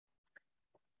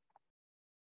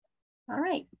All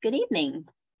right, good evening.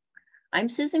 I'm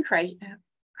Susan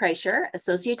Kreischer,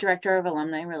 Associate Director of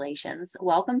Alumni Relations.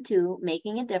 Welcome to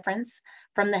Making a Difference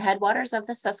from the Headwaters of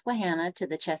the Susquehanna to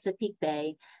the Chesapeake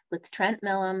Bay with Trent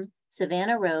Millum,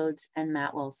 Savannah Rhoads, and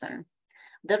Matt Wilson.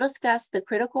 They'll discuss the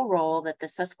critical role that the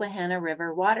Susquehanna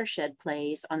River watershed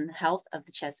plays on the health of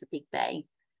the Chesapeake Bay.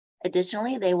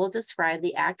 Additionally, they will describe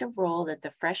the active role that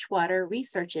the Freshwater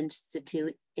Research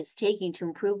Institute is taking to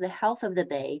improve the health of the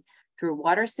bay through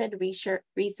watershed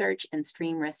research and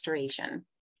stream restoration.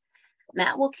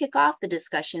 Matt will kick off the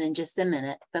discussion in just a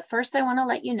minute, but first I want to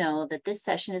let you know that this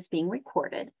session is being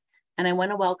recorded, and I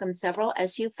want to welcome several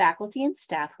SU faculty and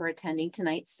staff who are attending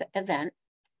tonight's event,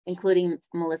 including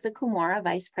Melissa Kumara,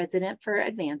 Vice President for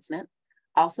Advancement.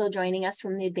 Also joining us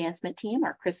from the advancement team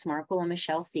are Chris Markle and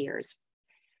Michelle Sears.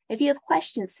 If you have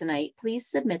questions tonight, please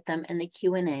submit them in the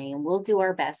Q&A, and we'll do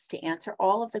our best to answer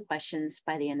all of the questions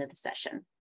by the end of the session.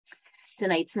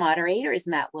 Tonight's moderator is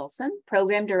Matt Wilson,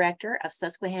 Program Director of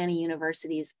Susquehanna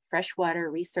University's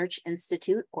Freshwater Research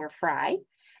Institute, or FRI,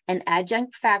 and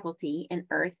adjunct faculty in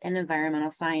Earth and Environmental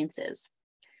Sciences.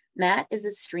 Matt is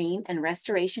a stream and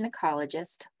restoration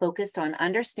ecologist focused on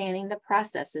understanding the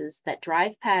processes that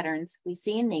drive patterns we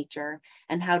see in nature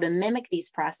and how to mimic these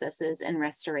processes in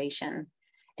restoration.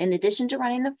 In addition to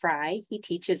running the FRI, he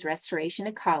teaches restoration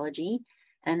ecology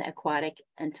and aquatic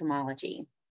entomology.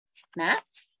 Matt?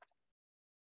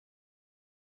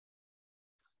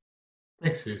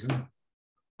 Thanks, Susan.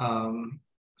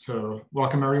 So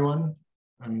welcome everyone.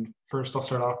 And first I'll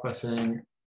start off by saying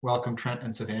welcome Trent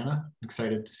and Savannah. I'm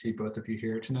excited to see both of you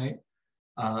here tonight.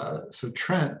 So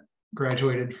Trent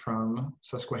graduated from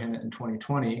Susquehanna in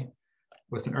 2020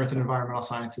 with an Earth and Environmental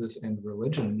Sciences and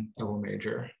Religion double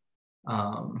major.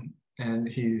 And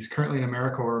he's currently an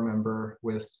Americorps member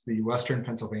with the Western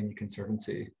Pennsylvania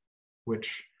Conservancy,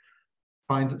 which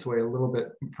finds its way a little bit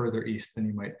further east than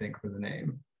you might think for the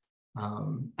name.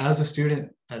 As a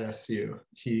student at SU,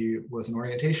 he was an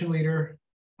orientation leader,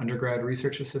 undergrad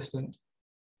research assistant,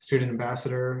 student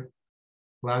ambassador,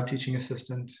 lab teaching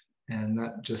assistant, and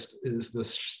that just is the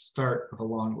start of a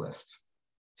long list.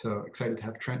 So excited to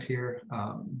have Trent here.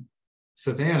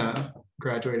 Savannah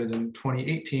graduated in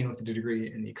 2018 with a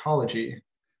degree in ecology.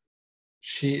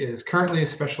 She is currently a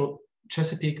special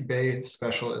Chesapeake Bay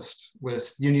specialist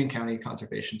with Union County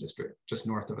Conservation District, just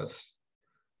north of us.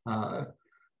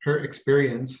 Her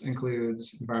experience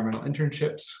includes environmental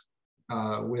internships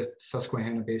with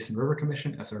Susquehanna Basin River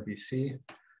Commission, SRBC,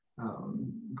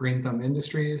 Green Thumb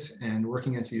Industries, and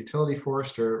working as a utility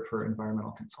forester for environmental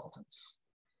consultants.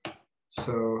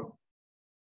 So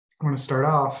I want to start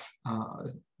off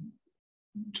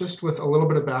just with a little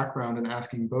bit of background and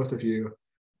asking both of you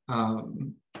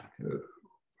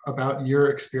about your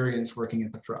experience working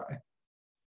at the FRI.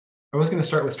 I was going to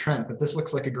start with Trent, but this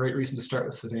looks like a great reason to start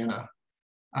with Savannah.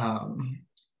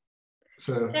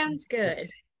 Sounds good.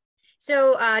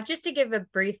 So just to give a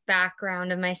brief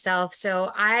background of myself,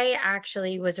 so I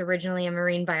actually was originally a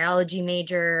marine biology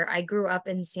major. I grew up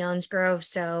in Selinsgrove,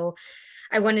 so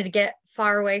I wanted to get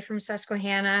far away from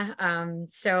Susquehanna.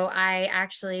 So I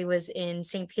actually was in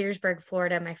St. Petersburg,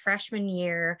 Florida, my freshman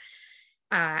year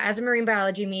as a marine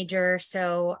biology major.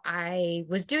 So I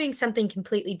was doing something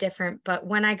completely different. But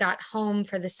when I got home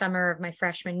for the summer of my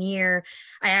freshman year,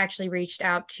 I actually reached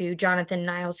out to Jonathan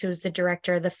Niles, who was the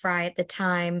director of the FRI at the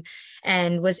time,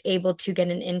 and was able to get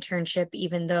an internship,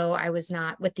 even though I was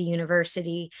not with the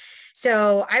university.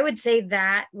 So I would say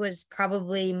that was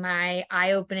probably my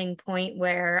eye-opening point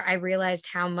where I realized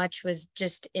how much was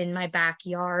just in my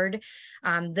backyard.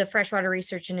 The Freshwater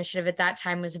Research Initiative at that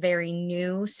time was very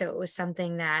new, so it was something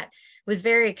that was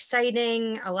very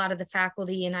exciting. A lot of the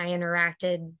faculty and I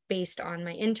interacted based on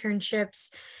my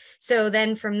internships. So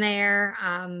then from there,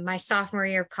 my sophomore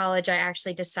year of college, I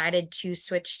actually decided to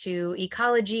switch to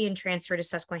ecology and transfer to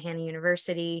Susquehanna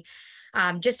University,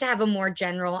 just to have a more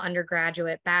general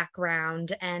undergraduate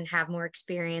background and have more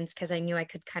experience, because I knew I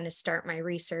could kind of start my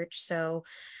research. So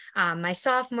my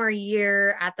sophomore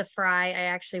year at the FRI, I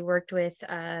actually worked with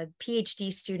a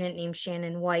PhD student named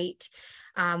Shannon White.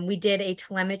 We did a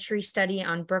telemetry study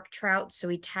on brook trout. So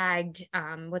we tagged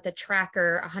with a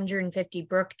tracker 150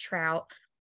 brook trout.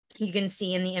 You can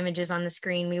see in the images on the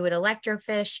screen, we would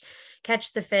electrofish,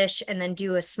 catch the fish, and then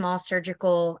do a small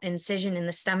surgical incision in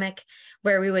the stomach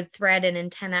where we would thread an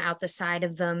antenna out the side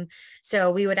of them. So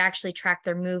we would actually track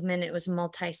their movement. It was a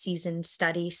multi-season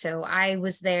study. So I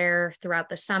was there throughout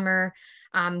the summer.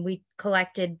 We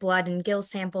collected blood and gill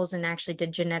samples and actually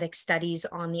did genetic studies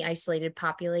on the isolated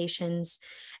populations.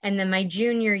 And then my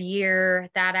junior year,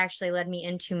 that actually led me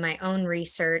into my own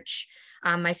research.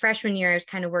 My freshman year, I was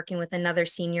kind of working with another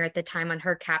senior at the time on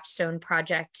her capstone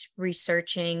project,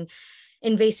 researching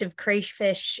invasive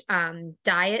crayfish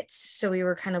diets. So we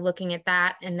were kind of looking at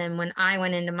that. And then when I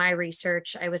went into my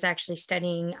research, I was actually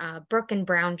studying brook and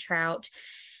brown trout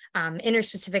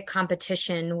interspecific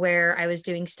competition, where I was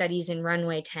doing studies in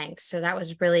runway tanks. So that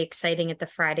was really exciting at the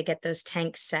Fry to get those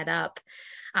tanks set up.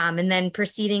 And then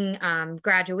preceding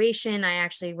graduation, I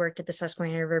actually worked at the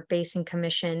Susquehanna River Basin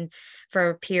Commission for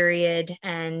a period.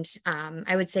 And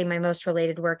I would say my most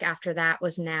related work after that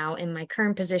was now in my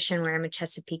current position, where I'm a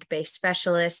Chesapeake Bay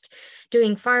specialist,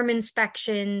 doing farm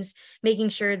inspections, making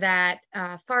sure that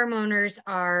farm owners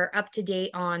are up to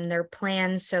date on their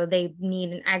plans. So they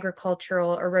need an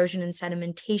agricultural erosion and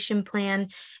sedimentation plan,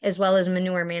 as well as a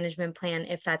manure management plan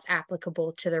if that's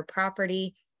applicable to their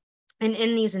property. And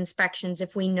in these inspections,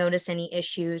 if we notice any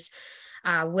issues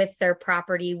with their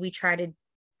property, we try to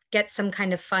get some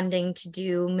kind of funding to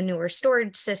do manure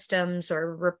storage systems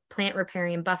or plant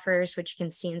riparian buffers, which you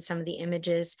can see in some of the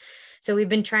images. So we've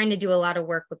been trying to do a lot of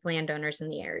work with landowners in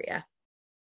the area.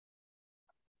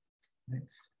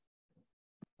 Thanks.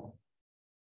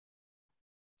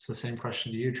 So same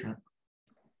question to you, Trent.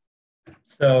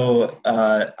 So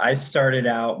I started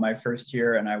out my first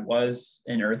year and I was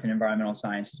an earth and environmental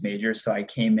sciences major. So I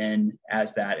came in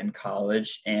as that in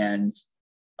college, and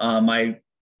my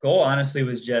goal honestly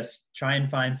was just try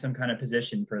and find some kind of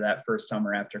position for that first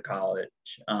summer after college,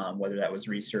 whether that was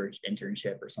research,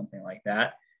 internship, or something like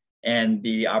that. And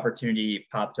the opportunity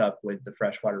popped up with the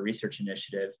Freshwater Research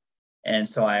Initiative. And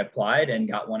so I applied and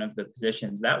got one of the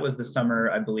positions. That was the summer,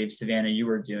 I believe, Savannah, you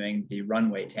were doing the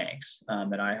runway tanks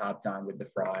that I hopped on with the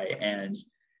Fry. And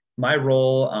my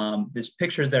role, these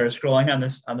pictures that are scrolling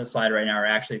on the slide right now are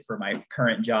actually for my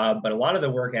current job, but a lot of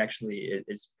the work actually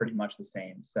is pretty much the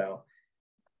same. So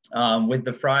with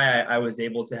the Fry, I was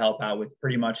able to help out with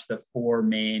pretty much the four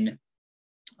main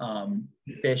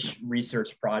fish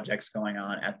research projects going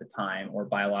on at the time, or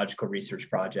biological research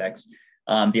projects.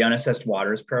 The Unassessed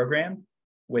Waters Program,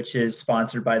 which is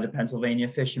sponsored by the Pennsylvania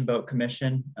Fish and Boat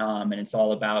Commission. And it's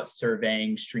all about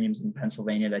surveying streams in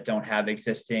Pennsylvania that don't have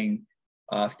existing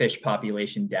fish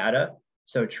population data.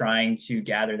 So trying to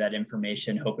gather that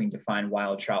information, hoping to find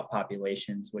wild trout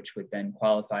populations, which would then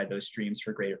qualify those streams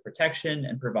for greater protection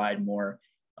and provide more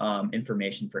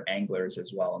information for anglers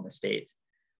as well in the state.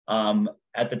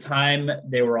 At the time,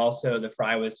 the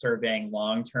Fry was surveying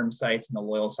long-term sites in the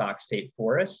Loyalsock State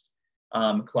Forest,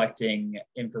 collecting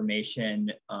information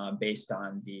based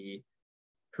on the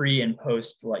pre and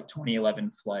post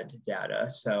 2011 flood data.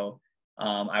 So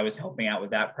I was helping out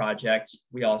with that project.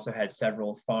 We also had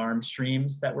several farm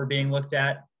streams that were being looked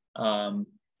at.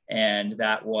 And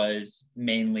that was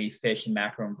mainly fish and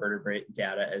macroinvertebrate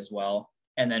data as well.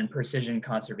 And then precision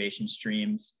conservation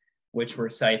streams, which were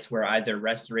sites where either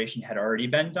restoration had already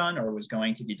been done or was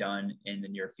going to be done in the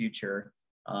near future.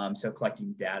 So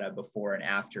collecting data before and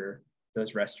after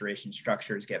those restoration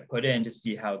structures get put in to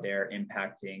see how they're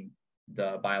impacting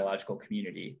the biological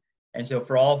community. And so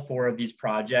for all four of these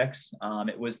projects,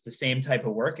 it was the same type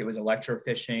of work. It was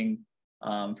electrofishing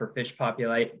for fish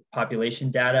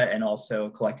population data and also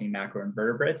collecting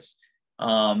macroinvertebrates.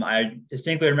 I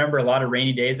distinctly remember a lot of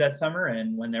rainy days that summer.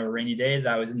 And when there were rainy days,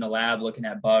 I was in the lab looking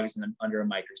at bugs and under a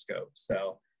microscope.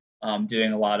 So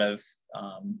doing a lot of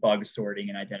bug sorting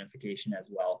and identification as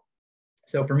well.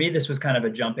 So for me, this was kind of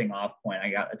a jumping off point. I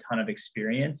got a ton of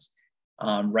experience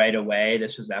right away.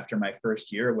 This was after my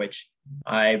first year, which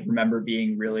I remember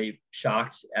being really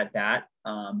shocked at that,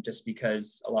 just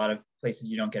because a lot of places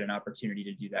you don't get an opportunity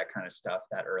to do that kind of stuff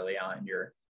that early on in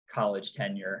your college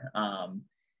tenure.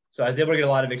 So I was able to get a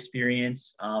lot of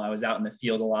experience. I was out in the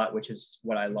field a lot, which is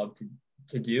what I love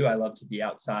to do. I love to be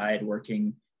outside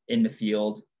working in the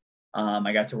field.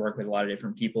 I got to work with a lot of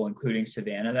different people, including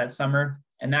Savannah that summer.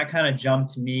 And that kind of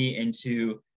jumped me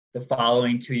into the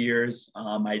following 2 years.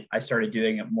 I started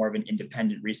doing more of an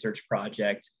independent research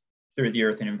project through the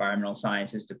Earth and Environmental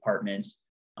Sciences Department,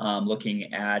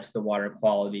 looking at the water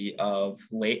quality of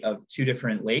two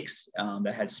different lakes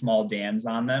that had small dams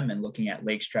on them, and looking at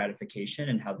lake stratification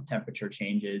and how the temperature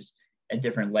changes at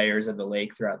different layers of the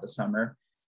lake throughout the summer.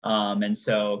 And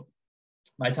so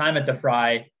my time at the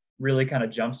Fry really kind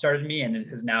of jump-started me, and it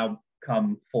has now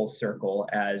come full circle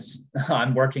as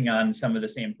I'm working on some of the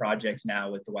same projects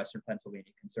now with the Western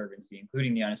Pennsylvania Conservancy,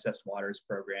 including the Unassessed Waters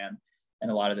Program,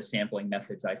 and a lot of the sampling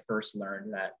methods I first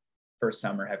learned that first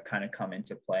summer have kind of come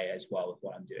into play as well with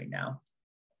what I'm doing now.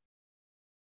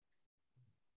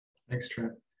 Thanks,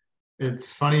 Trent.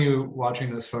 It's funny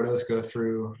watching those photos go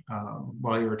through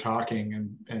while you were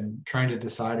talking and trying to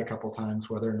decide a couple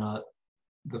times whether or not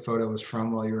the photo was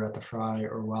from while you were at the Fry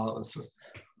or while it was with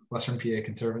Western PA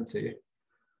Conservancy.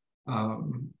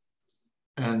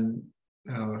 And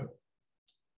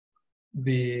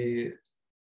the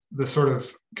sort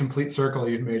of complete circle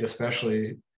you've made,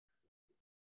 especially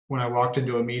when I walked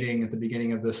into a meeting at the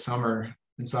beginning of this summer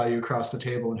and saw you across the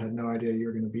table and had no idea you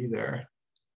were going to be there,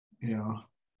 you know,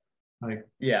 like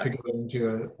to go into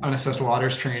an unassessed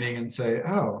waters training and say,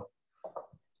 oh,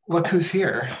 look who's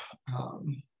here.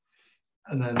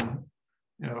 And then,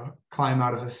 you know, climb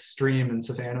out of a stream and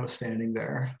Savannah was standing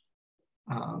there,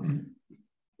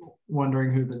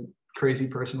 wondering who the crazy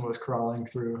person was crawling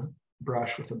through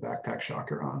brush with a backpack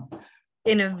shocker on.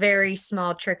 In a very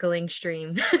small trickling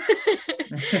stream.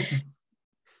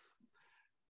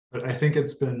 But I think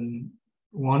it's been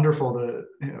wonderful to,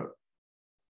 you know,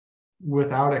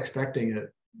 without expecting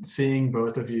it, seeing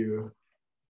both of you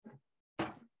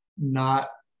not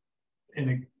in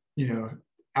a, you know,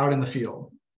 out in the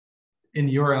field, in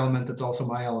your element that's also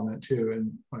my element too,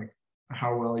 and like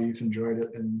how well you've enjoyed it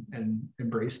and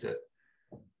embraced it.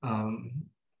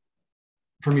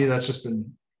 For me, that's just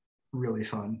been really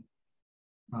fun.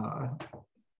 But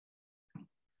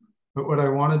what I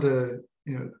wanted to,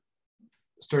 you know,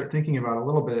 start thinking about a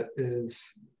little bit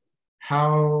is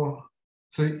how,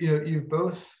 so, you know, you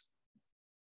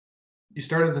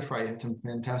started the Fry, you had some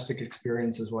fantastic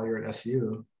experiences while you're at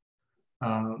SU.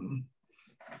 And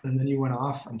then you went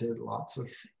off and did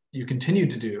you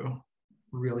continued to do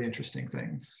really interesting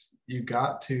things. You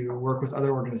got to work with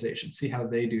other organizations, see how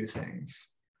they do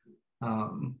things.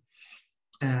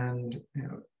 And, you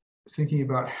know, thinking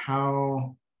about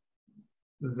how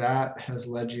that has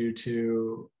led you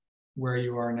to where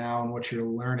you are now and what you're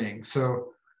learning. So,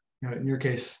 you know, in your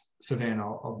case, Savannah,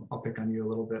 I'll pick on you a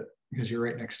little bit because you're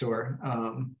right next door.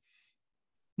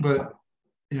 But,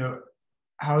 you know,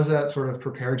 how has that sort of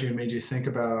prepared you and made you think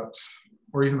about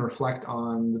or even reflect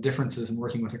on the differences in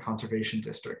working with a conservation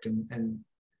district and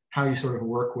how you sort of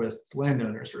work with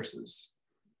landowners versus,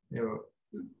 you know,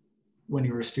 when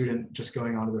you were a student just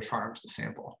going onto their farms to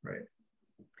sample, right?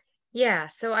 Yeah,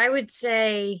 so I would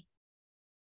say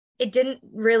it didn't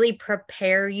really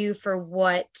prepare you for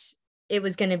what it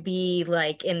was going to be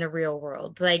like in the real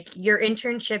world. Like your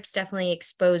internships definitely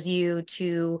expose you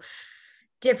to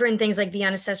different things like the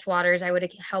unassessed waters. I would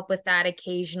help with that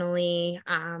occasionally.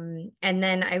 And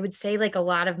then I would say like a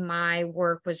lot of my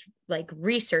work was like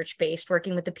research based,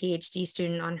 working with the PhD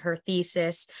student on her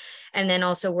thesis, and then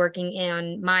also working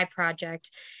on my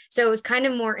project. So it was kind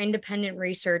of more independent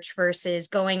research versus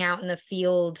going out in the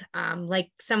field, like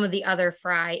some of the other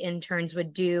Fry interns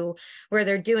would do, where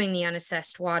they're doing the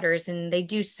unassessed waters and they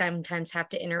do sometimes have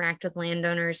to interact with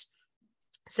landowners.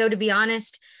 So to be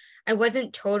honest, I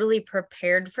wasn't totally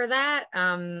prepared for that.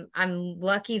 I'm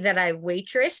lucky that I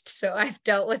waitressed, so I've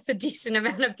dealt with a decent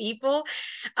amount of people.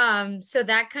 So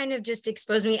that kind of just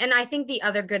exposed me. And I think the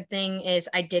other good thing is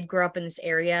I did grow up in this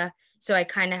area, so I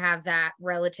kind of have that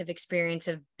relative experience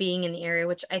of being in the area,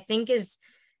 which I think is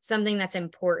something that's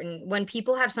important. When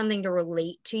people have something to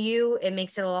relate to you, it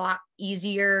makes it a lot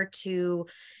easier to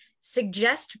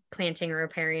suggest planting a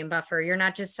riparian buffer. You're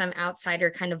not just some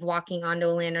outsider kind of walking onto a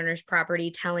landowner's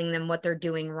property telling them what they're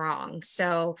doing wrong.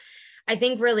 So I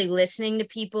think really listening to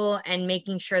people and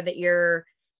making sure that you're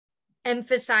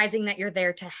emphasizing that you're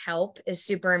there to help is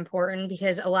super important,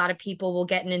 because a lot of people will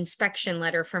get an inspection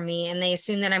letter from me and they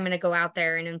assume that I'm going to go out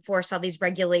there and enforce all these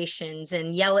regulations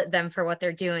and yell at them for what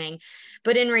they're doing.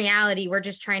 But in reality, we're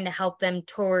just trying to help them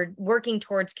toward working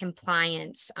towards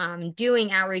compliance,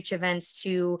 doing outreach events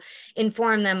to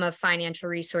inform them of financial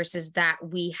resources that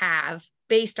we have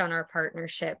based on our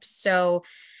partnerships. So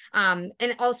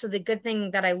and also the good thing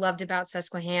that I loved about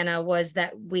Susquehanna was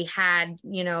that we had,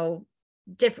 you know,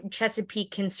 different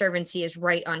Chesapeake Conservancy is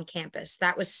right on campus.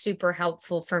 That was super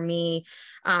helpful for me.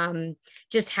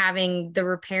 Just having the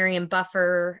riparian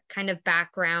buffer kind of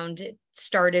background, it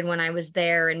started when I was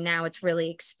there and now it's really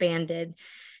expanded.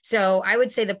 So I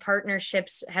would say the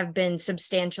partnerships have been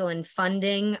substantial in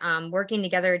funding. Working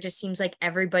together, it just seems like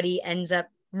everybody ends up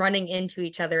running into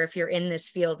each other if you're in this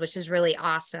field, which is really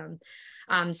awesome.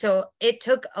 So it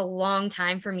took a long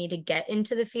time for me to get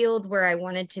into the field where I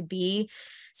wanted to be.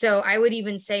 So I would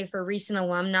even say for recent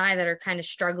alumni that are kind of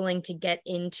struggling to get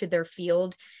into their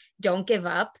field, don't give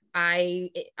up. I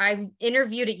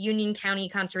interviewed at Union County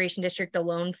Conservation District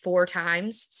alone 4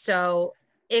 times. So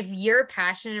if you're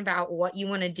passionate about what you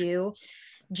want to do,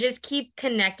 just keep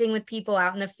connecting with people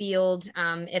out in the field.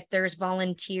 If there's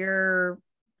volunteer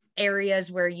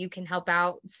areas where you can help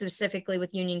out, specifically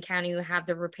with Union County, who have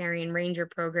the Riparian Ranger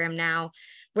program now,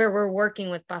 where we're working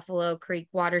with Buffalo Creek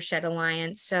Watershed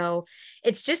Alliance. So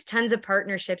it's just tons of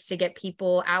partnerships to get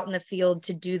people out in the field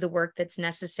to do the work that's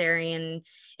necessary. And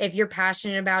if you're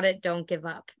passionate about it, don't give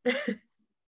up.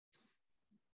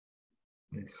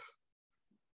 Nice.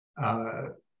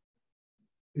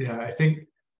 Yeah, I think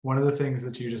one of the things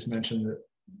that you just mentioned that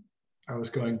I was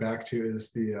going back to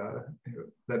is the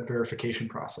that verification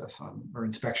process or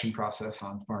inspection process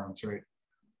on farms, right?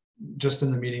 Just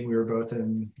in the meeting we were both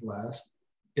in last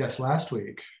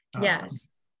week. Yes.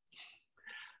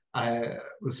 I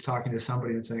was talking to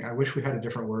somebody and saying, I wish we had a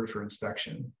different word for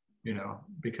inspection,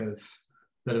 because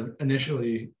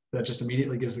that just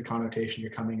immediately gives the connotation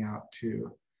you're coming out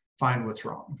to find what's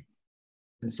wrong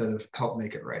instead of help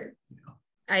make it right.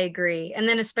 I agree. And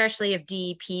then especially if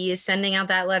DEP is sending out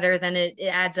that letter, then it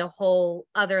adds a whole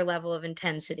other level of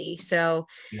intensity. So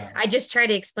yeah. I just try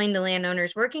to explain to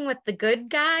landowners, working with the good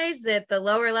guys at the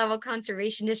lower level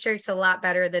conservation districts a lot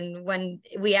better than when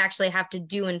we actually have to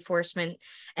do enforcement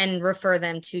and refer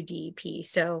them to DEP.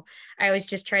 So I always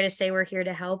just try to say we're here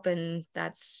to help, and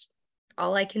that's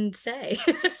all I can say.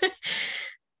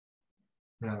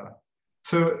 Yeah.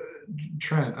 So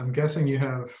Trent, I'm guessing you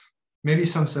have maybe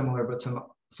some similar, but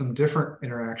some different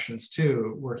interactions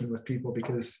too, working with people,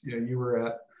 because you were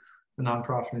at a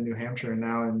nonprofit in New Hampshire and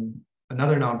now in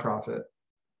another nonprofit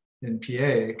in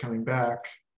PA coming back.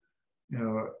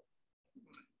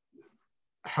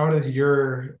 How does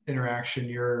your interaction,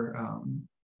 your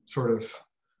sort of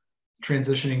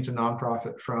transitioning to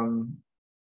nonprofit from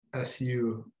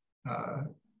SU,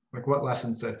 like what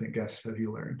lessons have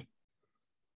you learned?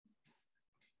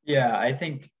 Yeah, I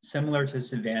think similar to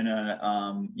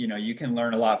Savannah, you can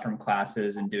learn a lot from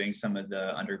classes and doing some of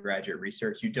the undergraduate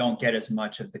research. You don't get as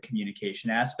much of the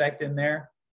communication aspect in there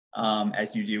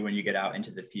as you do when you get out into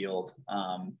the field.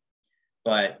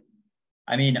 But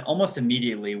I mean, almost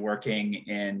immediately working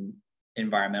in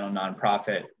environmental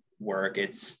nonprofit work,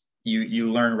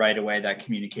 you learn right away that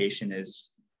communication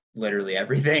is literally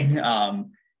everything.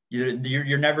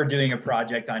 You're never doing a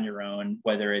project on your own,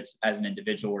 whether it's as an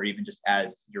individual or even just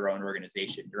as your own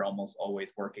organization. You're almost always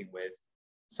working with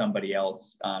somebody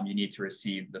else. You need to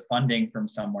receive the funding from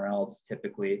somewhere else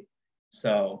typically.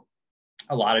 So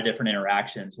a lot of different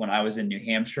interactions. When I was in New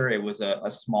Hampshire, it was a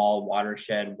small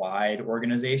watershed wide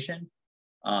organization.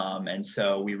 And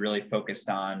so we really focused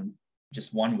on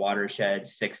just one watershed,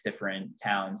 6 different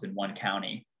towns in one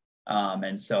county.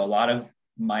 And so a lot of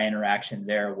my interaction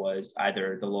there was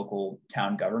either the local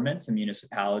town governments and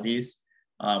municipalities,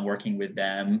 working with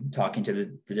them, talking to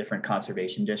the different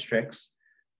conservation districts.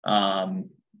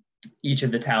 Each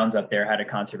of the towns up there had a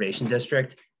conservation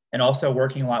district, and also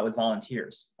working a lot with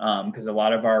volunteers, because a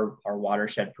lot of our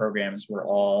watershed programs were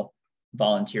all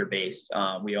volunteer based.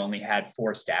 We only had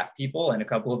 4 staff people and a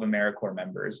couple of Americorps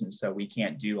members. And so we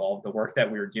can't do all of the work that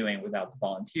we were doing without the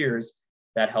volunteers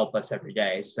that help us every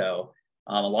day. So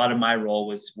a lot of my role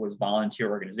was volunteer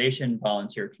organization,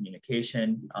 volunteer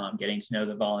communication, getting to know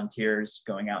the volunteers,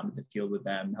 going out into the field with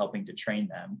them, helping to train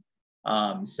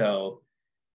them. So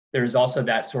there's also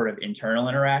that sort of internal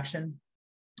interaction.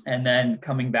 And then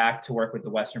coming back to work with the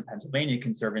Western Pennsylvania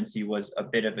Conservancy was a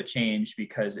bit of a change,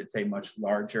 because it's a much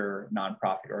larger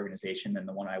nonprofit organization than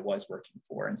the one I was working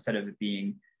for. Instead of it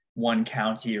being one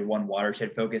county or one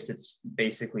watershed focus, it's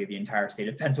basically the entire state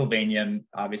of Pennsylvania,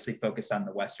 obviously focused on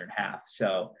the western half.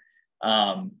 So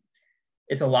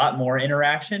it's a lot more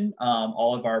interaction.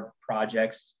 All of our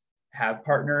projects have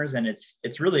partners, and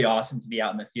it's really awesome to be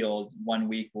out in the field. One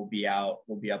week we'll be up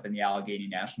in the Allegheny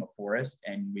National Forest,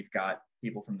 and we've got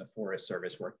people from the Forest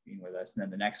Service working with us. And then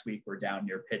the next week we're down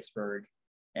near Pittsburgh,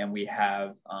 and we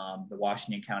have the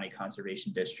Washington County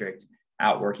Conservation District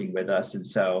out working with us. And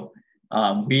so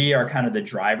we are kind of the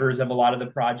drivers of a lot of the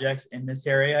projects in this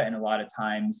area. And a lot of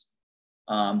times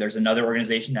there's another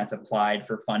organization that's applied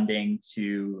for funding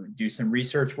to do some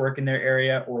research work in their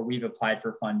area, or we've applied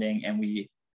for funding and we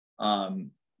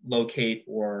locate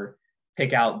or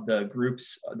pick out the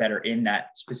groups that are in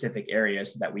that specific area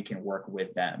so that we can work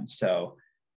with them. So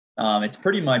it's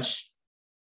pretty much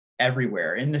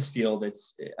everywhere in this field.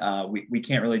 It's we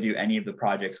can't really do any of the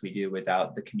projects we do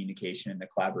without the communication and the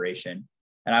collaboration.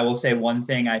 And I will say one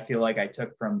thing I feel like I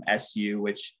took from SU,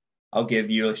 which I'll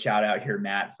give you a shout out here,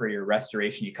 Matt, for your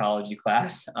restoration ecology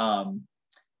class,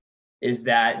 is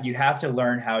that you have to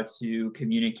learn how to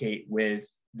communicate with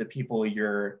the people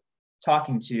you're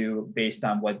talking to based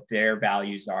on what their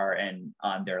values are and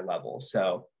on their level.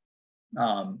 So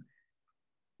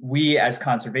we as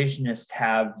conservationists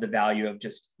have the value of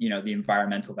just, the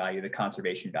environmental value, the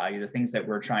conservation value, the things that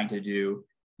we're trying to do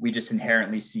we just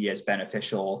inherently see as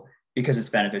beneficial because it's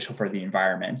beneficial for the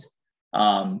environment.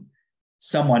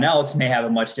 Someone else may have a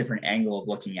much different angle of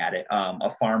looking at it. A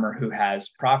farmer who has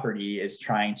property is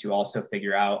trying to also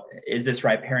figure out, is this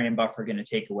riparian buffer going to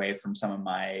take away from some of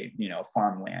my,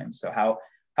 farmland? So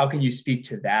how can you speak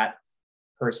to that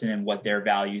person and what their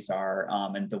values are,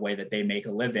 and the way that they make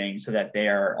a living, so that they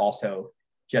are also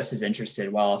just as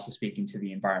interested while also speaking to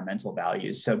the environmental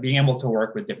values? So being able to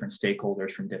work with different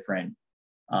stakeholders from different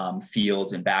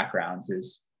fields and backgrounds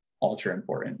is ultra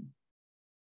important.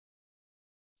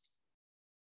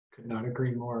 Could not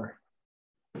agree more.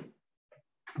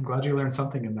 I'm glad you learned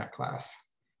something in that class.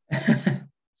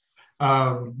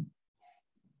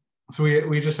 So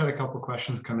we just had a couple of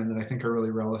questions come in that I think are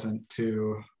really relevant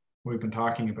to what we've been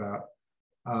talking about.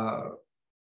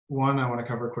 One I want to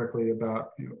cover quickly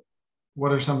about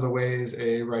what are some of the ways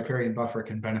a riparian buffer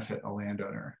can benefit a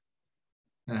landowner.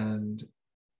 And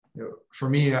for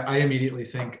me, I immediately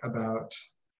think about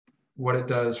what it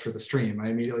does for the stream. I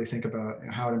immediately think about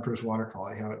how it improves water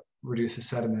quality, how it reduces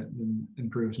sediment and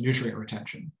improves nutrient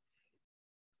retention.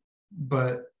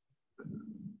 But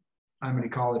I'm an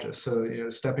ecologist, so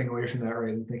stepping away from that,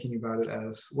 right, and thinking about it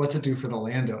as what's it do for the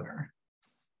landowner.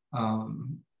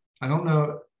 I don't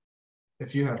know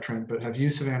if you have, Trent, but have you,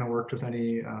 Savannah, worked with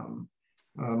any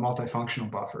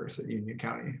multifunctional buffers at Union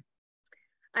County?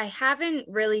 I haven't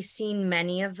really seen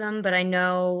many of them, but I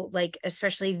know, like,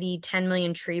 especially the 10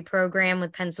 million tree program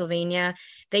with Pennsylvania,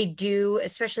 they do,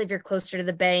 especially if you're closer to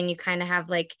the bay and you kind of have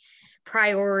like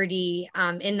priority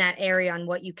in that area on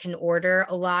what you can order.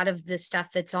 A lot of the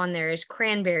stuff that's on there is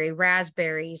cranberry,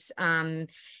 raspberries,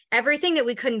 everything that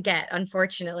we couldn't get,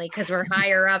 unfortunately, because we're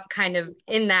higher up kind of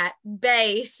in that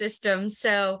bay system.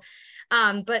 So,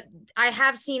 but I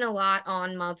have seen a lot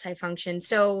on multifunction.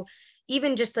 So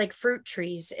even just like fruit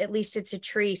trees, at least it's a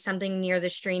tree, something near the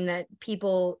stream that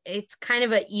people, it's kind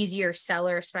of an easier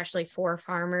seller, especially for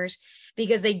farmers,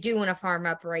 because they do want to farm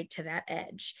up right to that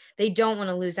edge. They don't want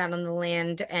to lose out on the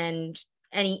land and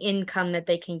any income that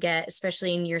they can get,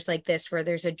 especially in years like this where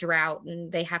there's a drought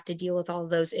and they have to deal with all of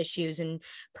those issues and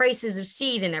prices of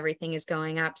seed and everything is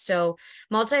going up. So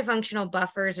multifunctional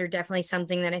buffers are definitely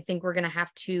something that I think we're going to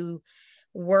have to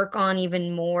work on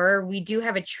even more. We do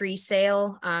have a tree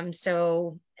sale.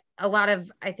 So a lot of,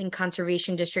 I think,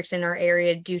 conservation districts in our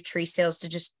area do tree sales to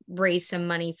just raise some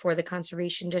money for the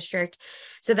conservation district.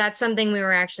 So that's something we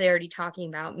were actually already talking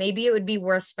about. Maybe it would be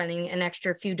worth spending an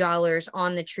extra few dollars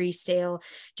on the tree sale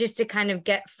just to kind of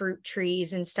get fruit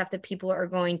trees and stuff that people are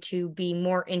going to be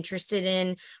more interested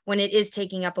in when it is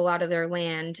taking up a lot of their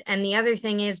land. And the other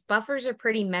thing is buffers are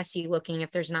pretty messy looking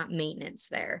if there's not maintenance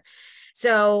there.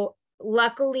 So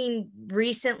luckily,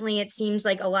 recently, it seems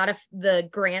like a lot of the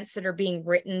grants that are being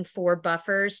written for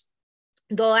buffers,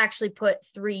 they'll actually put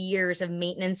 3 years of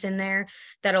maintenance in there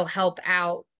that'll help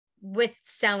out with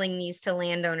selling these to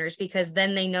landowners, because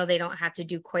then they know they don't have to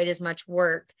do quite as much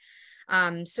work.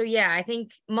 So yeah, I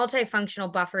think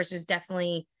multifunctional buffers is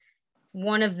definitely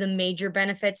one of the major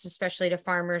benefits, especially to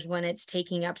farmers when it's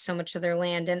taking up so much of their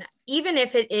land. And even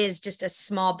if it is just a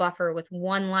small buffer with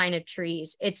one line of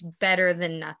trees, it's better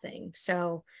than nothing.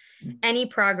 So any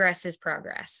progress is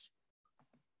progress.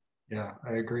 Yeah,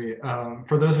 I agree.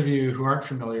 For those of you who aren't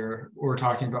familiar, what we're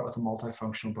talking about with a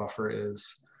multifunctional buffer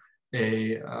is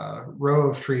a row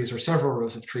of trees or several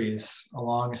rows of trees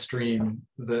along a stream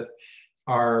that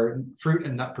are fruit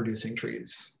and nut producing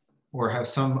trees, or have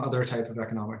some other type of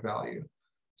economic value.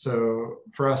 So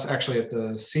for us, actually at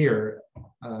the CER,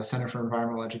 Center for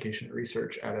Environmental Education and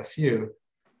Research at SU,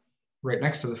 right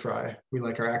next to the FRI, we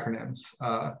like our acronyms.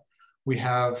 We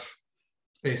have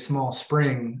a small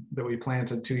spring that we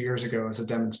planted 2 years ago as a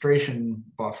demonstration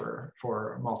buffer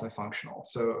for multifunctional.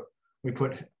 So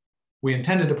we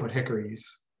intended to put hickories,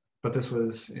 but this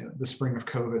was the spring of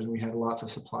COVID and we had lots of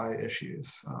supply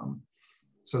issues.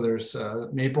 So there's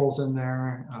maples in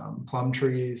there, plum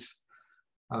trees.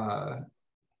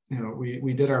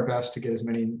 We did our best to get as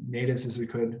many natives as we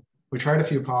could. We tried a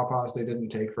few pawpaws, they didn't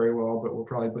take very well, but we'll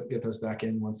probably get those back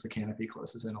in once the canopy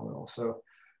closes in a little. So,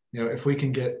 if we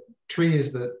can get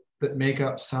trees that make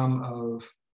up some of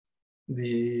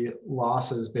the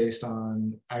losses based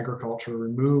on agriculture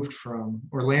removed from,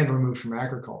 or land removed from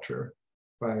agriculture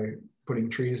by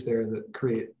putting trees there that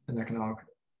create an economic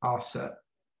offset,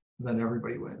 then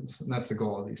everybody wins. And that's the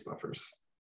goal of these buffers.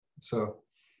 So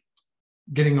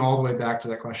getting all the way back to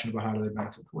that question about how do they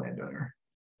benefit the landowner.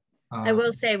 I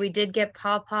will say we did get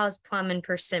pawpaws, plum, and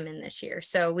persimmon this year.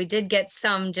 So we did get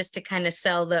some just to kind of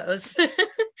sell those.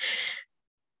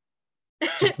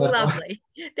 Lovely.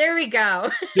 There we go.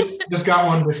 Just got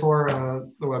one before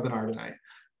the webinar tonight.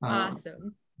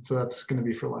 Awesome. So that's going to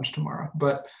be for lunch tomorrow.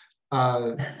 But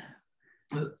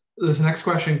this next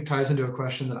question ties into a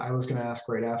question that I was going to ask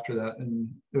right after that. And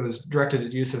it was directed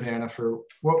at you, Savannah, for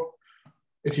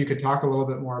if you could talk a little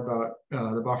bit more about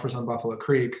the buffers on Buffalo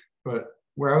Creek. But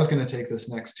where I was going to take this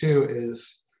next too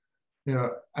is,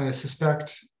 I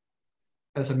suspect,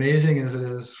 as amazing as it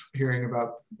is hearing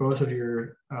about both of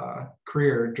your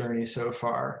career journey so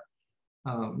far,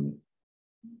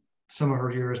 some of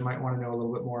our viewers might want to know a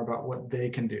little bit more about what they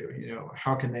can do.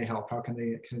 How can they help? How can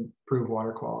they improve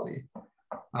water quality?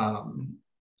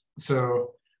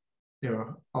 So,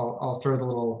 I'll throw the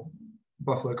little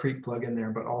Buffalo Creek plug in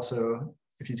there, but also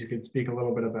if you could speak a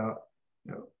little bit about,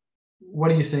 what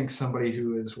do you think somebody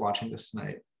who is watching this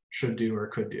tonight should do or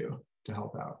could do to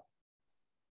help out?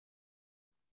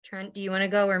 Trent, do you want to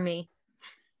go or me?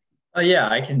 Yeah,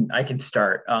 I can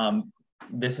start.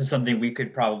 This is something we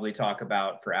could probably talk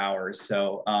about for hours.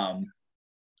 So,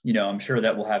 I'm sure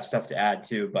that we'll have stuff to add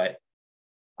too, but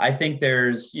I think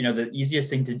there's, the easiest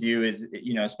thing to do is,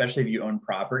 especially if you own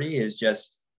property, is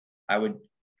just, I would,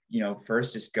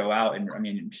 first just go out and,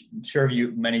 I'm sure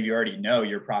many of you already know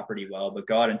your property well, but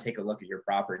go out and take a look at your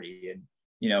property and,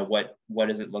 what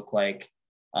does it look like?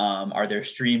 Are there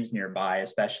streams nearby?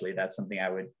 Especially, that's something I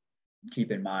would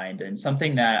keep in mind. And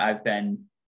something that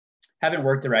haven't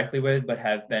worked directly with, but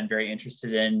have been very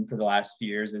interested in for the last few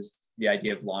years is the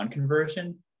idea of lawn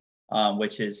conversion,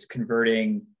 which is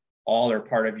converting all or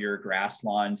part of your grass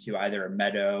lawn to either a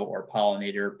meadow or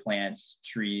pollinator plants,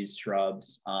 trees,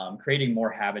 shrubs, creating more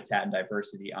habitat and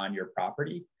diversity on your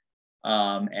property.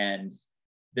 And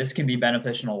this can be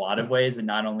beneficial in a lot of ways, and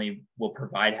not only will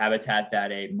provide habitat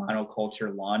that a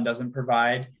monoculture lawn doesn't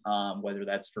provide, whether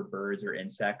that's for birds or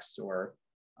insects or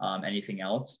anything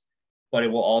else, but it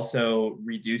will also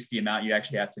reduce the amount you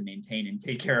actually have to maintain and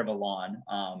take care of a lawn.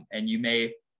 And you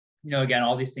may, again,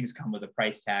 all these things come with a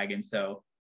price tag. And so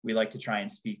we like to try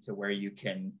and speak to where you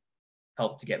can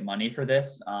help to get money for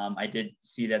this. I did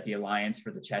see that the Alliance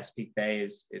for the Chesapeake Bay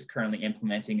is currently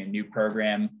implementing a new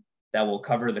program that will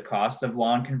cover the cost of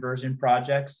lawn conversion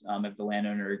projects if the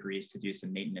landowner agrees to do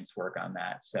some maintenance work on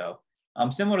that. So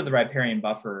similar to the riparian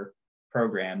buffer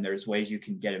program, there's ways you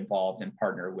can get involved and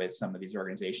partner with some of these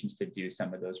organizations to do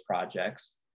some of those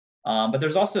projects. But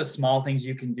there's also small things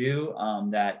you can do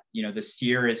that, the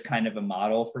SEER is kind of a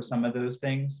model for some of those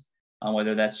things,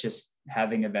 whether that's just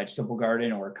having a vegetable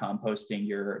garden or composting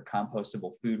your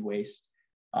compostable food waste,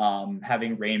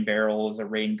 having rain barrels, a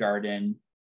rain garden,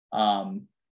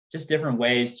 just different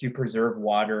ways to preserve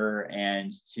water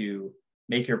and to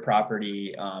make your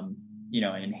property, an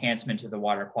enhancement to the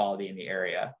water quality in the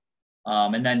area.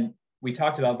 And then we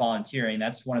talked about volunteering.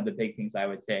 That's one of the big things I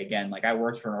would say. Again, like I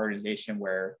worked for an organization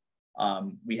where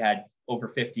we had over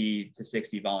 50 to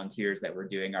 60 volunteers that were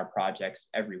doing our projects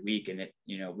every week. And it,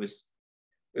 was,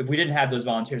 if we didn't have those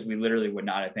volunteers, we literally would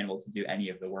not have been able to do any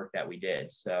of the work that we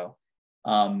did. So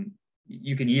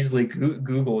you can easily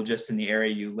Google just in the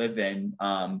area you live in,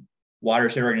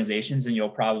 watershed organizations, and you'll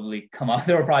probably come up,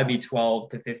 there will probably be 12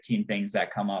 to 15 things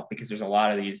that come up, because there's a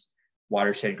lot of these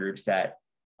watershed groups that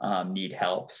need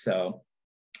help. So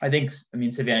I think,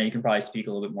 Savannah, you can probably speak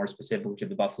a little bit more specifically to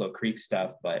the Buffalo Creek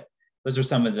stuff, but those are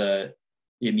some of the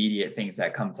immediate things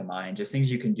that come to mind, just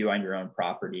things you can do on your own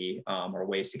property, or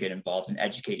ways to get involved and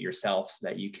educate yourself so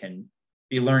that you can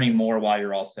be learning more while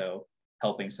you're also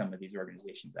helping some of these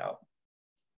organizations out.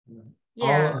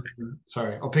 Yeah.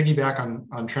 I'll piggyback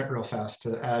on Trent real fast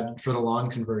to add for the lawn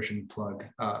conversion plug.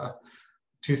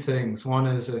 Two things. One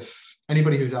is, if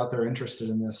anybody who's out there interested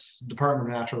in this, Department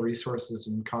of Natural Resources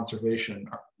and Conservation,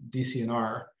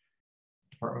 DCNR,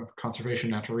 Department of Conservation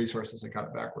and Natural Resources, I got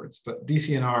it backwards, but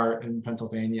DCNR in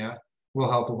Pennsylvania will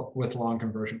help with lawn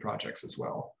conversion projects as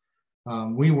well.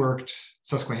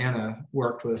 Susquehanna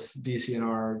worked with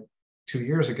DCNR 2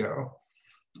 years ago,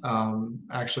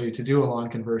 actually, to do a lawn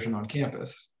conversion on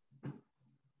campus.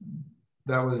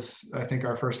 That was, I think,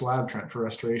 our first lab, Trent, for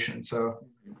restoration. So,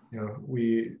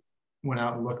 we went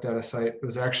out and looked at a site. It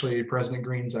was actually President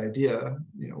Green's idea.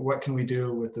 What can we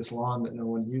do with this lawn that no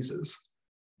one uses?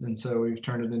 And so we've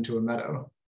turned it into a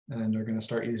meadow, and they're going to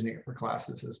start using it for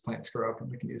classes as plants grow up, and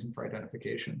we can use them for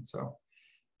identification. So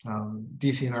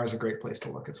DCNR is a great place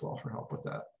to look as well for help with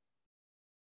that.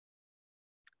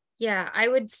 Yeah, I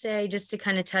would say, just to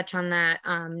kind of touch on that,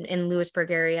 in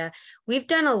Lewisburg area, we've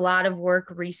done a lot of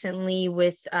work recently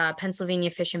with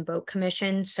Pennsylvania Fish and Boat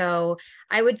Commission. So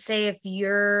I would say, if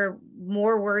you're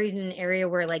more worried in an area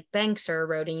where like banks are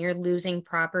eroding, you're losing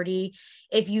property,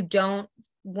 if you don't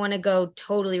want to go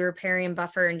totally riparian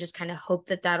buffer and just kind of hope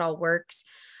that all works,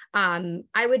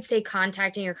 I would say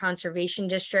contacting your conservation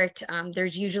district.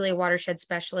 There's usually a watershed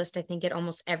specialist, I think, at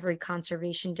almost every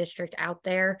conservation district out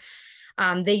there.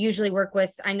 They usually work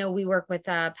with, I know we work with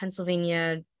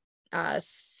Pennsylvania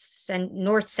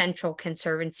North Central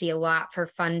Conservancy a lot for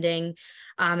funding.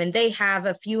 And they have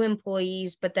a few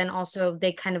employees, but then also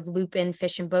they kind of loop in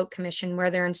Fish and Boat Commission,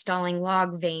 where they're installing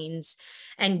log vanes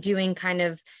and doing kind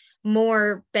of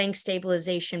more bank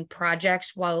stabilization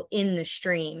projects while in the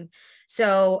stream.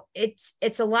 So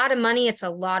it's a lot of money, it's a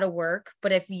lot of work,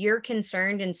 but if you're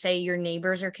concerned and say your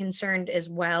neighbors are concerned as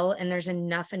well, and there's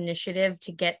enough initiative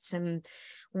to get some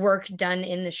work done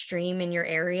in the stream in your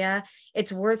area,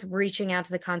 it's worth reaching out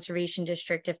to the conservation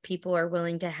district if people are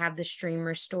willing to have the stream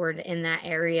restored in that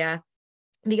area.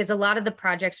 Because a lot of the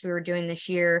projects we were doing this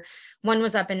year, one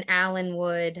was up in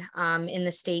Allenwood in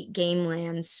the state game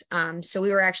lands. So we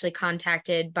were actually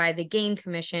contacted by the Game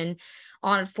Commission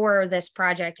for this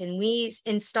project, and we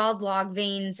installed log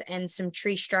vanes and some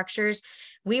tree structures.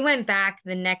 We went back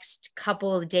the next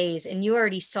couple of days and you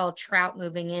already saw trout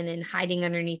moving in and hiding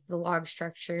underneath the log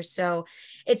structures. So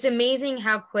it's amazing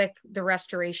how quick the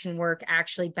restoration work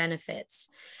actually benefits.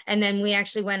 And then we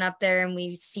actually went up there and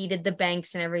we seeded the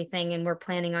banks and everything, and we're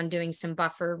planning on doing some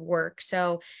buffer work.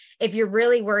 So if you're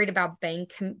really worried about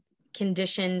bank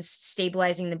conditions,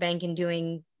 stabilizing the bank and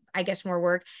doing, I guess, more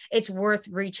work, it's worth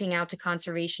reaching out to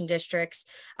conservation districts.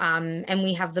 And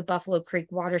we have the Buffalo Creek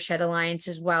Watershed Alliance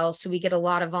as well. So we get a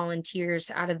lot of volunteers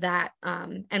out of that.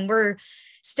 And we're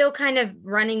still kind of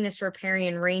running this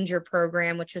riparian ranger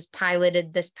program, which was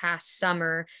piloted this past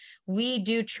summer. We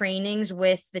do trainings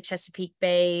with the Chesapeake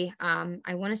Bay,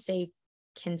 I want to say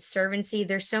Conservancy.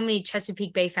 There's so many,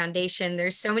 Chesapeake Bay Foundation.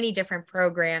 There's so many different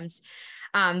programs.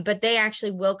 But they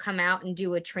actually will come out and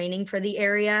do a training for the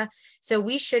area. So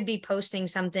we should be posting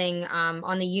something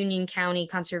on the Union County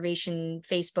Conservation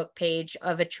Facebook page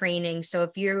of a training. So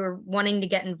if you're wanting to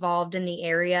get involved in the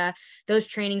area, those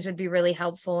trainings would be really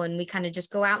helpful. And we kind of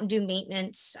just go out and do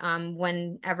maintenance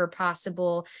whenever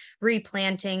possible,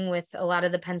 replanting with a lot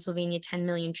of the Pennsylvania 10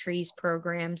 Million Trees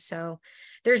program. So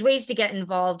there's ways to get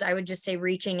involved. I would just say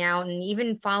reaching out and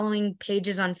even following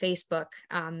pages on Facebook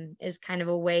is kind of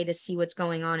a way to see what's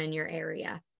going on in your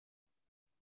area.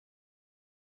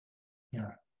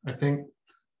 Yeah, I think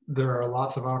there are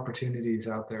lots of opportunities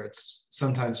out there. It's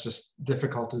sometimes just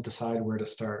difficult to decide where to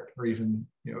start, or even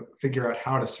figure out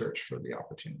how to search for the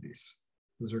opportunities.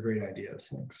 Those are great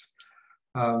ideas. Thanks.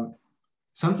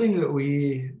 Something that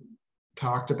we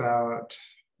talked about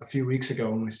a few weeks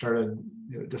ago when we started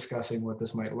discussing what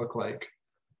this might look like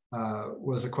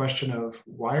was a question of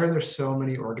why are there so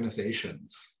many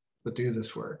organizations that do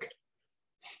this work?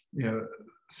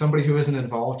 Somebody who isn't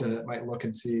involved in it might look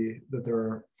and see that there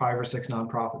are 5 or 6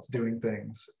 nonprofits doing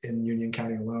things in Union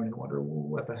County alone and wonder, well,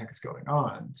 what the heck is going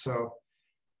on? So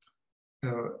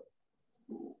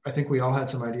I think we all had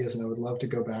some ideas, and I would love to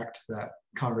go back to that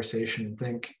conversation and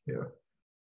think,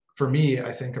 for me,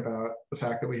 I think about the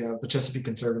fact that we have the Chesapeake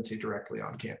Conservancy directly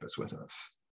on campus with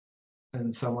us.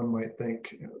 And someone might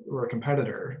think we're a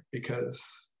competitor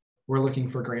because we're looking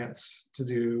for grants to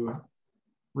do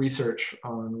research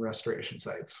on restoration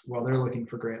sites while they're looking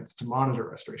for grants to monitor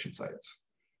restoration sites.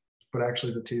 But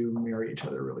actually the two marry each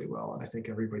other really well, and I think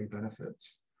everybody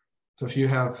benefits. So if you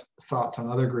have thoughts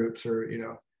on other groups or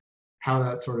how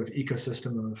that sort of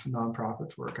ecosystem of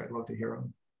nonprofits work, I'd love to hear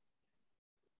them.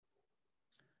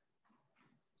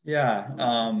 Yeah,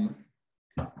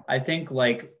 I think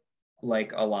like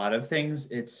a lot of things,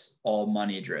 it's all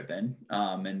money driven,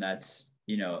 and that's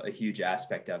a huge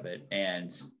aspect of it.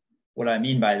 And what I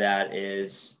mean by that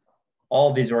is all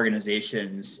of these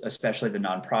organizations, especially the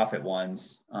nonprofit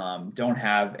ones, don't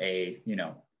have a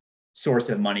source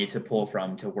of money to pull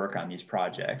from to work on these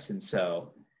projects. And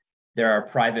so there are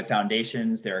private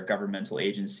foundations, there are governmental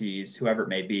agencies, whoever it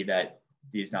may be, that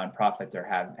these nonprofits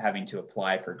are having to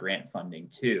apply for grant funding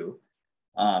too.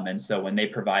 And so when they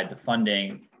provide the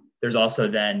funding, there's also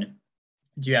then,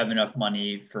 do you have enough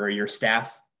money for your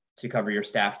staff to cover your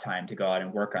staff time to go out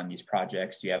and work on these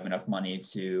projects? Do you have enough money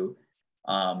to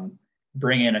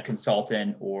bring in a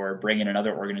consultant or bring in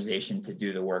another organization to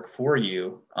do the work for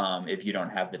you if you don't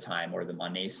have the time or the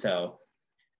money? So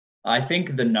I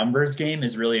think the numbers game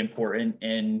is really important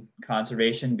in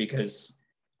conservation because,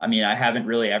 I haven't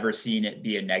really ever seen it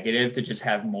be a negative to just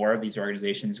have more of these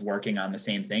organizations working on the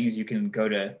same things. You can go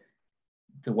to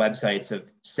the websites of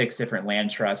 6 different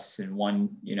land trusts in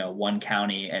one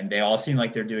county, and they all seem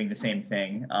like they're doing the same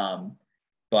thing.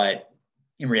 But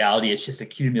in reality, it's just a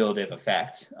cumulative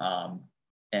effect.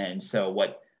 And so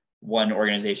what one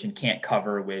organization can't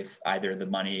cover with either the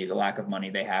money, the lack of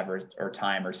money they have, or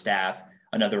time or staff,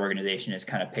 another organization is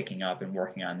kind of picking up and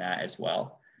working on that as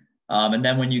well. And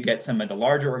then when you get some of the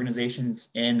larger organizations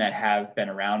in that have been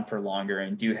around for longer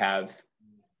and do have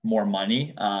more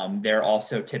money, they're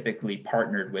also typically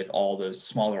partnered with all those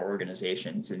smaller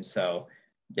organizations. And so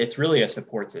it's really a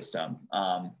support system.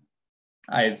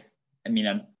 I'm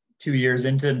 2 years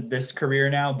into this career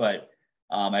now, but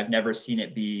I've never seen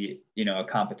it be, a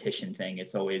competition thing.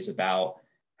 It's always about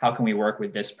how can we work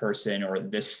with this person, or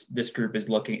this group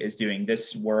is doing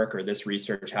this work or this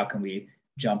research. How can we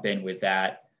jump in with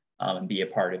that and be a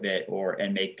part of it,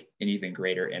 and make an even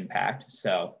greater impact?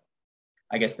 So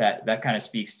I guess that kind of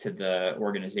speaks to the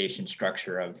organization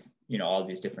structure of, all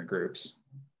these different groups.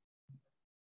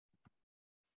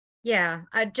 Yeah,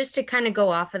 just to kind of go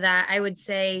off of that, I would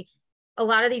say a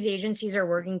lot of these agencies are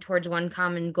working towards one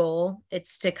common goal.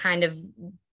 It's to kind of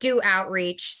do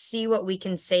outreach, see what we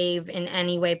can save in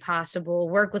any way possible,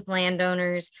 work with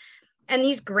landowners. And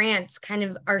these grants kind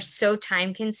of are so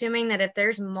time consuming that if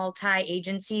there's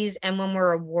multi-agencies and when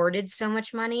we're awarded so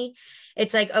much money,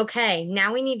 it's like, okay,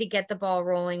 now we need to get the ball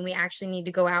rolling. We actually need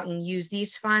to go out and use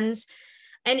these funds.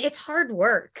 And it's hard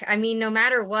work. I mean, no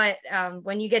matter what,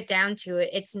 when you get down to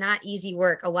it, it's not easy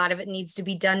work. A lot of it needs to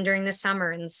be done during the summer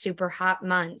and super hot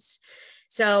months.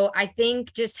 So I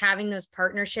think just having those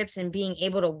partnerships and being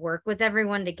able to work with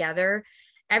everyone together,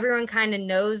 everyone kind of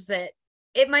knows that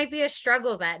it might be a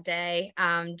struggle that day,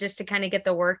 just to kind of get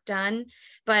the work done,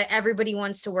 but everybody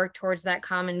wants to work towards that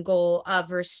common goal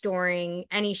of restoring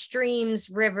any streams,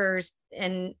 rivers,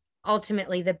 and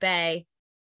ultimately the bay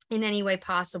in any way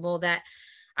possible. That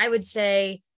I would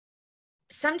say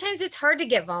sometimes it's hard to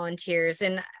get volunteers.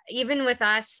 And even with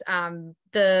us,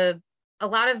 a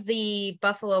lot of the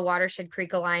Buffalo Watershed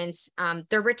Creek Alliance,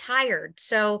 they're retired.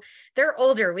 So they're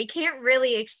older. We can't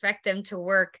really expect them to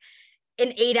work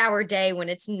an 8-hour day when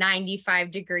it's 95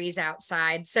 degrees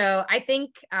outside. So I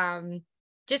think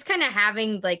just kind of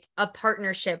having like a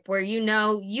partnership where,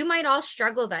 you might all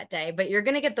struggle that day, but you're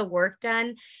going to get the work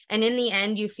done. And in the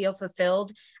end, you feel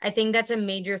fulfilled. I think that's a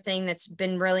major thing that's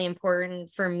been really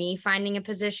important for me finding a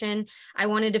position. I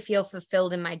wanted to feel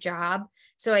fulfilled in my job.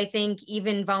 So I think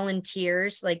even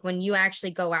volunteers, like when you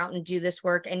actually go out and do this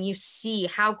work and you see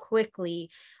how quickly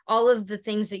all of the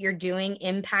things that you're doing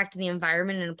impact the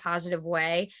environment in a positive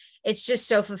way, it's just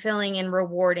so fulfilling and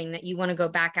rewarding that you want to go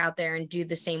back out there and do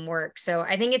the same work. So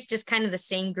I think it's just kind of the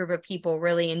same group of people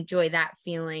really enjoy that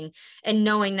feeling and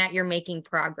knowing that you're making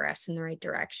progress in the right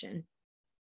direction.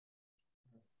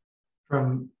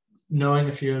 From knowing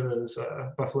a few of those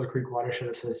Buffalo Creek Watershed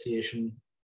Association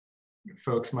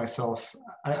folks myself,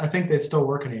 I think they'd still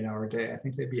work an 8-hour day. I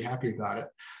think they'd be happy about it.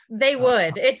 They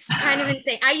would. It's kind of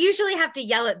insane. I usually have to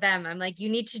yell at them. I'm like, you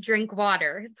need to drink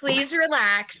water. Please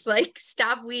relax. Like,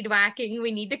 stop weed whacking.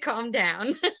 We need to calm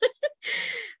down.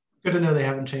 Good to know they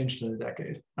haven't changed in a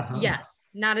decade. Yes,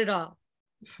 not at all.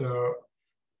 So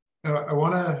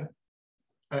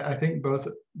I think both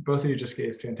of you just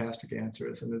gave fantastic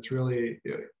answers. And it's really,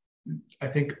 I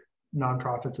think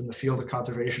nonprofits in the field of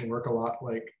conservation work a lot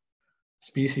like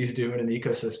species do in an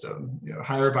ecosystem.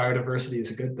 Higher biodiversity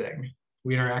is a good thing.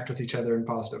 We interact with each other in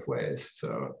positive ways.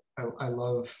 So I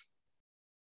love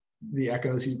the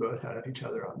echoes you both had of each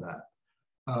other on that.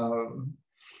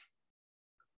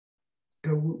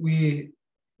 We've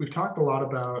talked a lot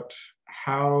about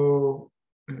how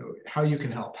you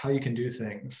can help, how you can do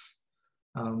things,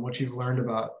 what you've learned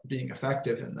about being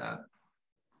effective in that.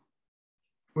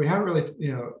 We haven't really,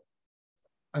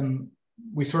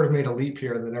 we sort of made a leap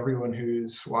here that everyone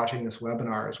who's watching this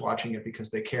webinar is watching it because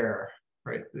they care,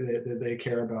 right? They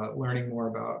care about learning more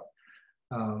about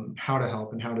how to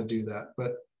help and how to do that.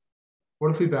 But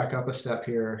what if we back up a step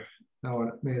here?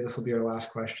 Now, maybe this will be our last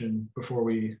question before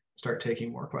we start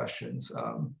taking more questions.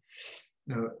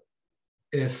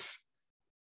 If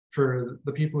for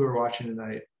the people who are watching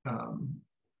tonight,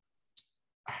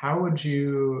 how would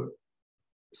you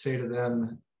say to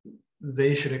them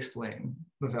they should explain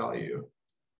the value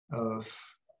of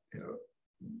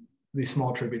these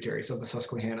small tributaries of the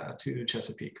Susquehanna to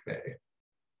Chesapeake Bay?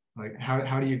 Like,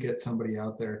 how do you get somebody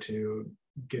out there to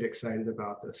get excited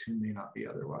about this who may not be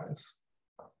otherwise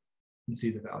and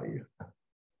see the value?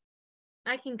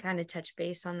 I can kind of touch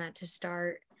base on that to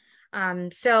start.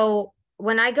 So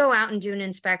when I go out and do an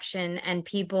inspection and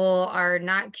people are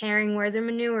not caring where their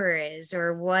manure is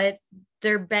or what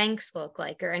their banks look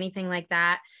like or anything like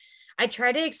that, I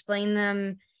try to explain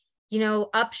them,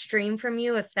 upstream from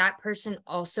you, if that person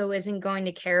also isn't going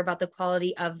to care about the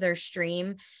quality of their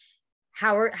stream,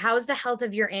 how's the health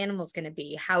of your animals going to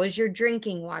be? How is your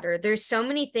drinking water? There's so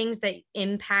many things that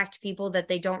impact people that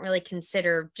they don't really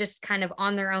consider just kind of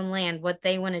on their own land, what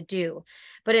they want to do.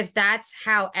 But if that's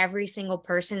how every single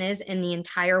person is in the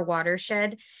entire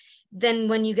watershed, then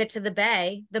when you get to the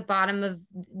bay, the bottom of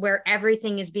where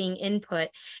everything is being input,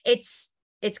 it's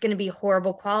going to be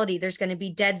horrible quality. There's going to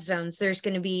be dead zones. There's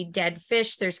going to be dead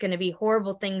fish. There's going to be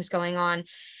horrible things going on.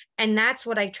 And that's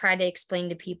what I try to explain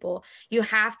to people. You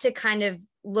have to kind of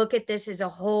look at this as a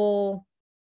whole.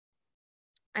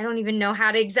 I don't even know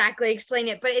how to exactly explain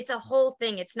it, but it's a whole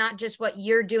thing. It's not just what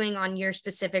you're doing on your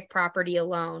specific property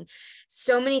alone.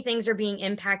 So many things are being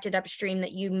impacted upstream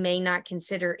that you may not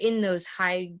consider in those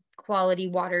high quality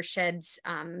watersheds,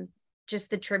 just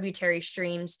the tributary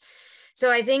streams. So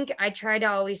I think I try to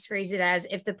always phrase it as,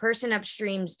 if the person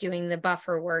upstream's doing the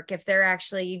buffer work, if they're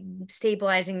actually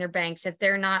stabilizing their banks, if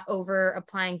they're not over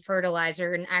applying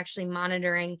fertilizer and actually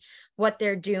monitoring what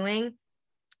they're doing,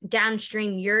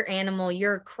 downstream, your animal,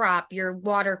 your crop, your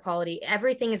water quality,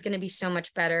 everything is going to be so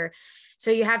much better.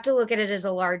 So you have to look at it as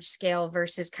a large scale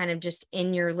versus kind of just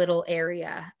in your little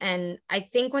area. And I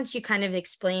think once you kind of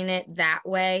explain it that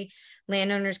way,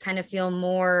 landowners kind of feel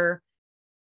more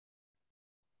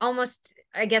almost,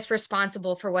 I guess,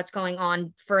 responsible for what's going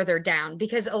on further down,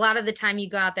 because a lot of the time you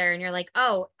go out there and you're like,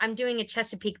 oh, I'm doing a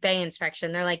Chesapeake Bay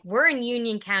inspection. They're like, we're in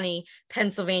Union County,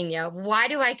 Pennsylvania. Why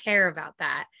do I care about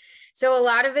that? So a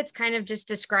lot of it's kind of just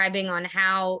describing on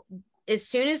how, as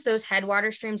soon as those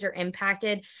headwater streams are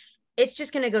impacted, it's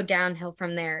just going to go downhill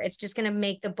from there. It's just going to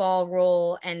make the ball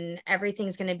roll and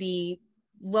everything's going to be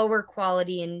lower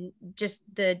quality, and just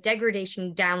the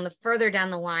degradation down the further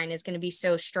down the line is going to be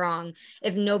so strong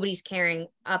if nobody's caring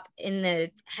up in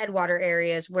the headwater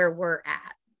areas where we're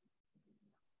at.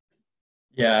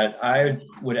 Yeah, I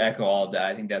would echo all of that.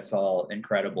 I think that's all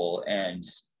incredible. And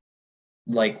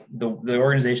like the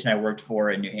organization I worked for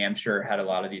in New Hampshire had a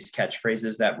lot of these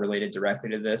catchphrases that related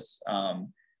directly to this.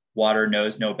 Water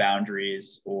knows no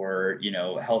boundaries, or, you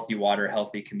know, healthy water,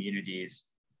 healthy communities.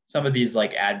 Some of these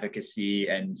like advocacy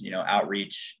and, you know,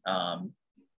 outreach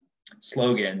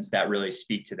slogans that really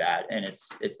speak to that. And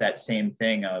it's that same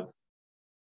thing of,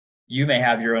 you may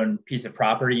have your own piece of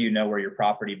property, you know where your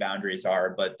property boundaries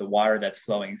are, but the water that's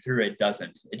flowing through it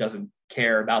doesn't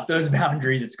care about those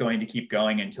boundaries. It's going to keep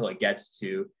going until it gets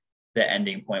to the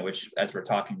ending point, which, as we're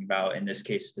talking about in this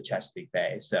case, the Chesapeake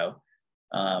Bay. So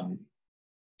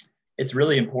it's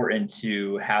really important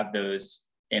to have those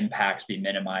impacts be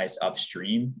minimized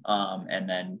upstream. And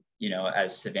then, you know,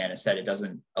 as Savannah said, it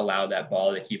doesn't allow that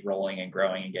ball to keep rolling and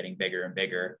growing and getting bigger and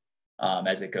bigger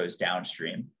as it goes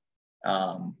downstream.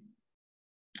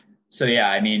 So yeah,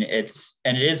 I mean, it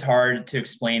is hard to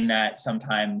explain that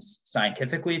sometimes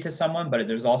scientifically to someone, but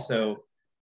there's also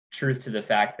truth to the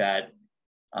fact that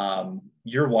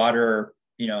your water,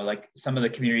 you know, like some of the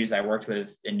communities I worked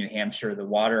with in New Hampshire, the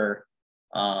water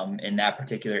in that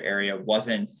particular area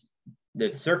wasn't, the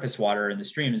surface water in the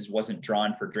streams wasn't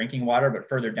drawn for drinking water, but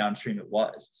further downstream it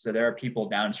was. So there are people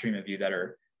downstream of you that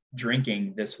are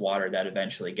drinking this water that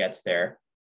eventually gets there.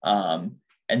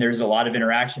 And there's a lot of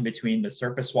interaction between the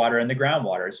surface water and the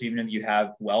groundwater. So even if you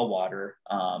have well water,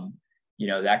 you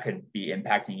know, that could be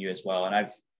impacting you as well. And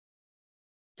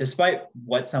despite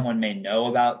what someone may know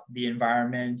about the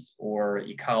environment or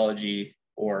ecology,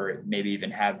 or maybe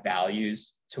even have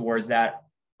values towards that,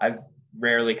 I've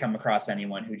rarely come across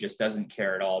anyone who just doesn't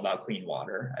care at all about clean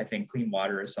water. I think clean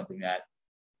water is something that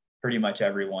pretty much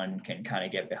everyone can kind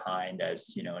of get behind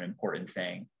as, you know, an important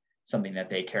thing, something that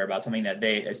they care about, something that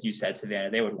they, as you said, Savannah,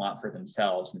 they would want for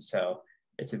themselves. And so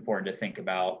it's important to think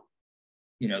about,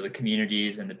 you know, the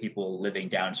communities and the people living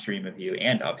downstream of you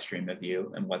and upstream of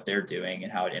you and what they're doing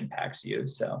and how it impacts you.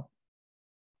 So.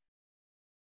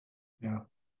 Yeah,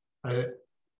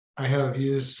 I have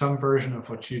used some version of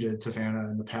what you did, Savannah,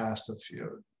 in the past of, you know,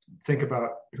 think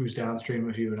about who's downstream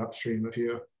of you and upstream of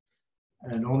you.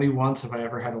 And only once have I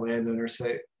ever had a landowner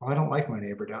say, well, I don't like my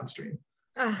neighbor downstream.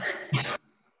 Oh.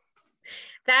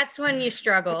 That's when you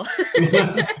struggle.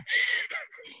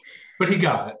 But he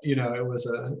got it, you know, it was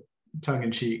a tongue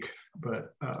in cheek,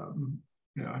 but,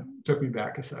 you know, it took me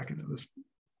back a second.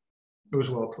 It was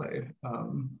well played.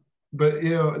 But,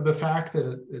 you know, the fact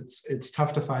that it's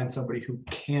tough to find somebody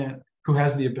who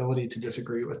has the ability to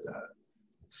disagree with that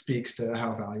speaks to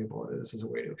how valuable it is as a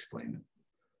way to explain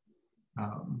it.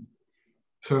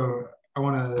 So I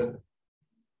want to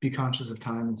be conscious of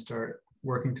time and start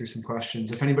working through some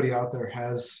questions. If anybody out there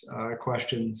has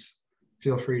questions,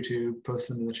 feel free to post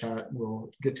them in the chat.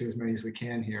 We'll get to as many as we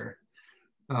can here.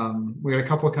 We had a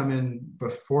couple come in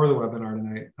before the webinar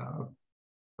tonight,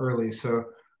 early. So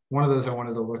one of those I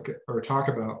wanted to look at or talk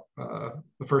about.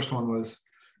 The first one was,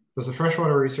 does the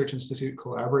Freshwater Research Institute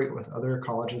collaborate with other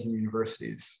colleges and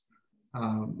universities?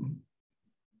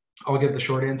 I'll give the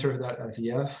short answer to that as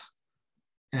yes.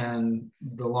 And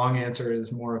the long answer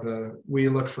is more of a, we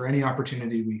look for any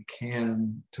opportunity we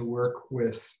can to work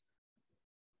with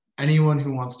anyone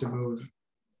who wants to move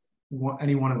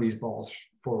any one of these balls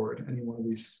forward, any one of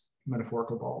these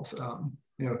metaphorical balls.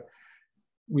 You know,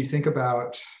 we think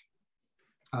about,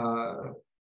 or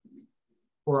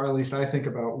at least I think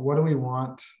about, what do we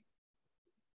want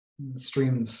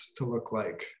streams to look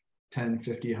like 10,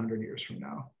 50, 100 years from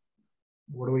now?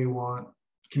 What do we want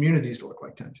communities to look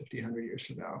like 10, 50, 100 years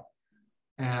from now?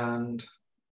 And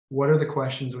what are the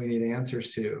questions we need answers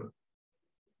to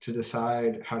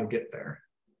decide how to get there?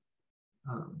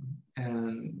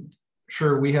 And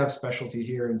sure, we have specialty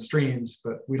here in streams,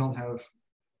 but we don't have,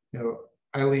 you know,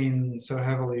 I lean so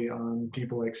heavily on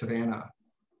people like Savannah,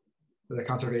 the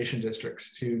conservation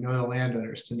districts, to know the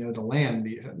landowners, to know the land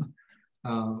even.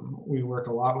 We work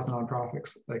a lot with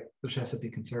nonprofits like the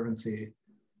Chesapeake Conservancy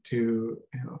to,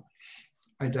 you know,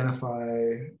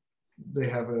 identify, they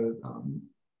have a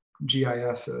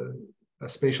GIS, a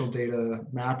spatial data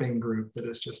mapping group that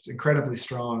is just incredibly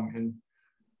strong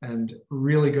and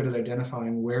really good at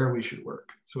identifying where we should work.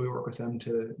 So we work with them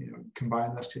to, you know,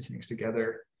 combine those two things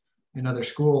together. In other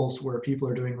schools where people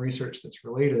are doing research that's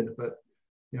related, but,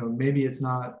 you know, maybe it's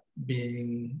not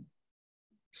being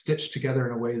stitched together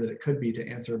in a way that it could be to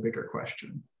answer a bigger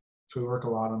question. So we work a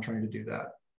lot on trying to do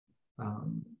that.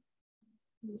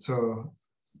 So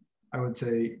I would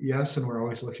say yes, and we're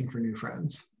always looking for new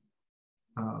friends.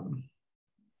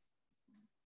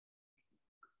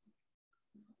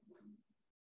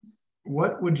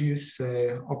 What would you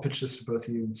say, I'll pitch this to both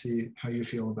of you and see how you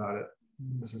feel about it.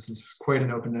 This is quite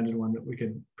an open-ended one that we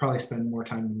could probably spend more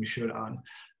time than we should on.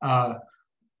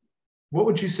 What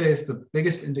would you say is the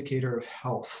biggest indicator of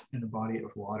health in a body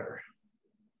of water?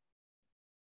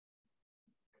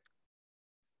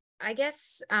 I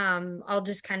guess I'll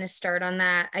just kind of start on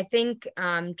that. I think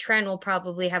Trent will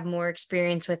probably have more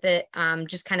experience with it,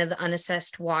 just kind of the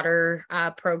unassessed water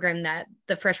program that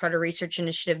the Freshwater Research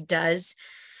Initiative does.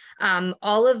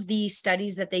 All of the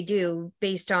studies that they do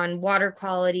based on water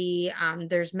quality,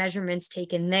 there's measurements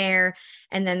taken there.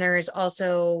 And then there is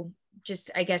also just,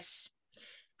 I guess,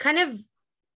 kind of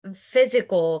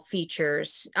physical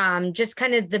features, just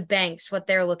kind of the banks, what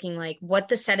they're looking like, what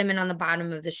the sediment on the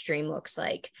bottom of the stream looks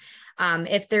like,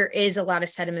 if there is a lot of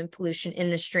sediment pollution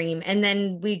in the stream. And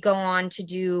then we go on to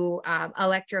do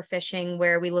electrofishing,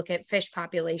 where we look at fish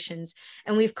populations.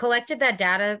 And we've collected that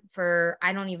data for,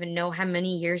 I don't even know how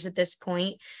many years at this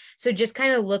point. So just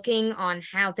kind of looking on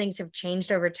how things have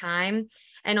changed over time.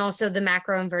 And also the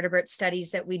macroinvertebrate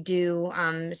studies that we do,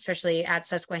 especially at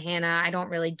Susquehanna. I don't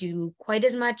really do quite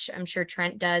as much. I'm sure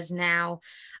Trent does now.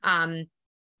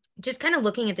 Just kind of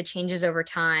looking at the changes over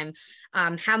time,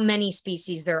 how many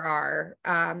species there are,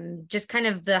 just kind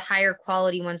of the higher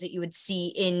quality ones that you would see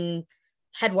in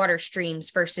headwater streams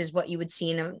versus what you would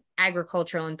see in an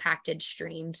agricultural impacted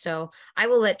stream. So I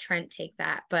will let Trent take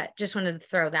that, but just wanted to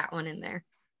throw that one in there.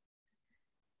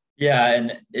 Yeah,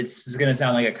 and it's going to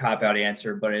sound like a cop-out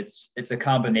answer, but it's a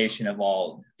combination of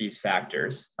all these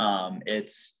factors.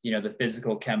 It's, you know, the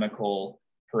physical, chemical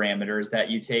parameters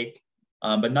that you take,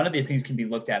 but none of these things can be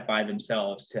looked at by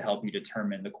themselves to help you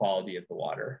determine the quality of the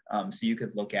water. So you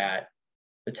could look at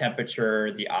the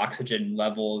temperature, the oxygen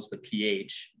levels, the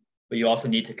pH, but you also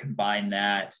need to combine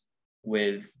that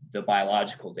with the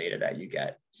biological data that you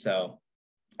get. So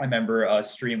I remember a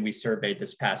stream we surveyed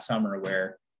this past summer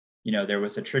where, you know, there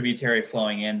was a tributary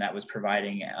flowing in that was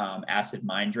providing acid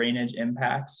mine drainage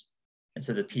impacts. And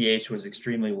so the pH was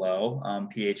extremely low,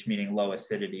 pH meaning low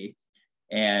acidity.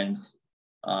 And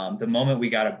the moment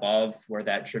we got above where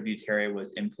that tributary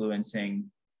was influencing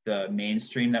the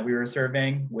mainstream that we were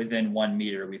surveying, within 1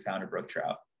 meter, we found a brook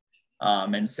trout.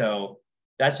 And so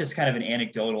that's just kind of an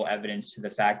anecdotal evidence to the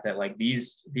fact that, like,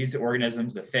 these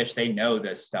organisms, the fish, they know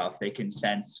this stuff. They can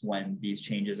sense when these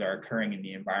changes are occurring in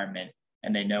the environment,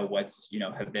 and they know what's, you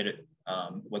know,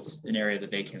 what's an area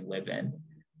that they can live in.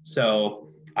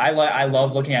 So I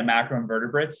love looking at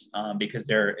macroinvertebrates because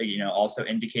they're, you know, also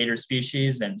indicator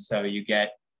species. And so you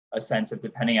get a sense of,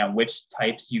 depending on which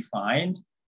types you find,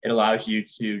 it allows you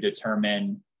to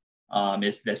determine, are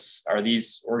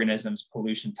these organisms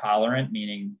pollution tolerant,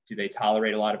 meaning do they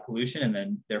tolerate a lot of pollution, and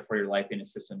then therefore you're likely in a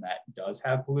system that does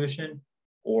have pollution,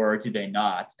 or do they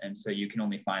not? And so you can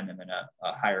only find them in a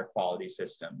higher quality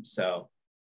system. So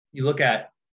you look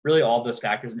at really all those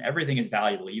factors, and everything is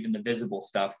valuable, even the visible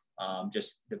stuff,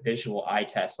 just the visual eye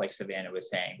test, like Savannah was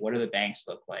saying. What do the banks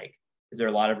look like? Is there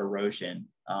a lot of erosion?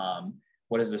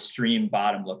 What does the stream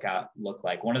bottom look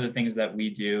like? One of the things that we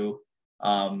do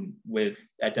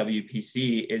at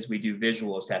WPC is we do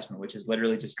visual assessment, which is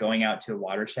literally just going out to a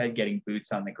watershed, getting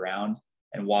boots on the ground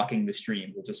and walking the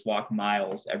stream. We'll just walk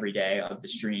miles every day of the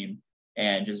stream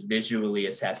and just visually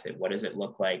assess it. What does it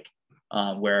look like?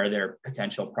 Where are there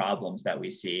potential problems that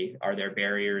we see? Are there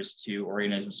barriers to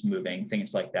organisms moving?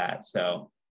 Things like that. So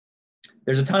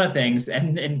there's a ton of things,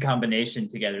 and in combination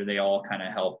together, they all kind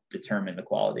of help determine the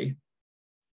quality.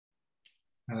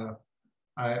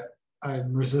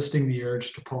 I'm resisting the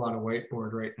urge to pull out a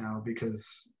whiteboard right now,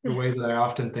 because the way that I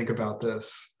often think about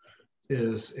this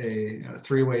is a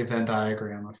three-way Venn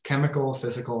diagram of chemical,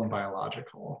 physical, and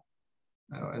biological.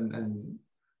 And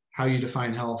how you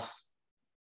define health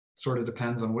sort of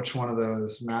depends on which one of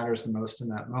those matters the most in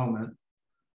that moment,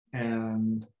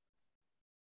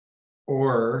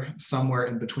 or somewhere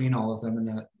in between all of them in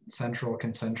that central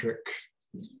concentric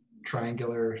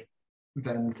triangular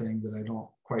Venn thing that I don't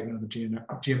quite know the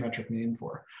geometric name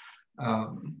for. I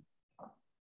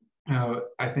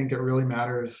think it really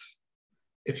matters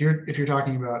if you're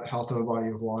talking about health of a body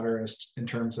of water as in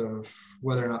terms of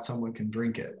whether or not someone can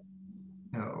drink it.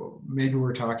 Maybe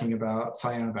we're talking about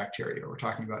cyanobacteria, we're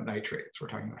talking about nitrates, we're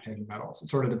talking about heavy metals. It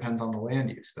sort of depends on the land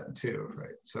use then too,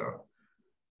 right? So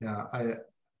yeah,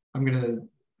 I'm gonna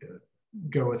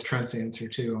go with Trent's answer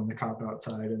too on the cop-out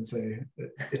side and say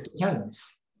it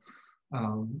depends.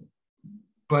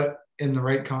 But in the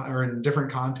right or in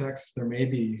different contexts, there may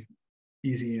be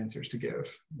easy answers to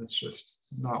give. It's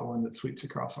just not one that sweeps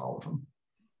across all of them.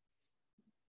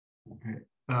 Okay.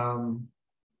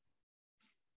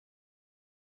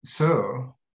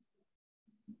 So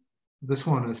this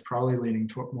one is probably leaning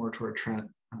more toward Trent.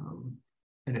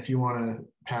 And if you want to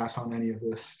pass on any of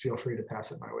this, feel free to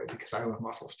pass it my way, because I love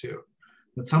mussels too.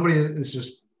 But somebody is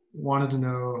just wanted to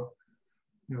know,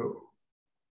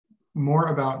 more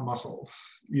about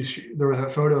mussels. There was a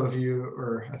photo of you,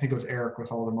 or I think it was Eric,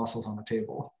 with all the mussels on the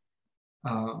table.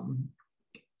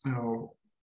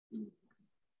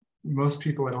 Most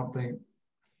people, I don't think,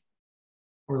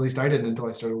 or at least I didn't until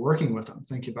I started working with them,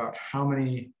 think about how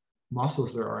many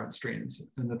mussels there are in streams,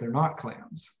 and that they're not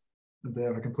clams, that they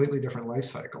have a completely different life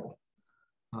cycle.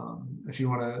 If you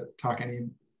want to talk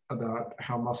about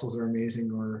how mussels are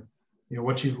amazing, or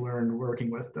what you've learned working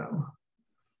with them.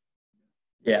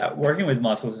 Yeah, working with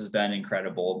mussels has been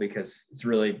incredible because it's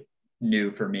really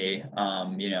new for me.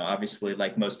 Obviously,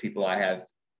 like most people, I have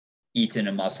eaten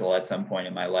a mussel at some point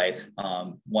in my life,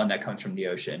 one that comes from the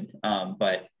ocean.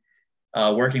 But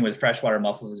working with freshwater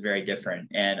mussels is very different.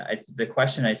 And the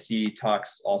question I see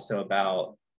talks also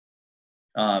about,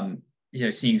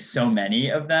 seeing so many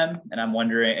of them. And I'm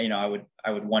wondering, I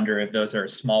would wonder if those are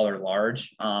small or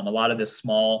large. A lot of the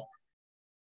small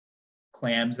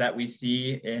clams that we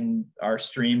see in our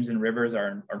streams and rivers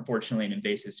are unfortunately an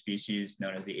invasive species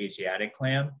known as the Asiatic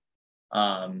clam.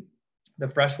 The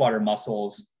freshwater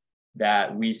mussels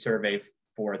that we survey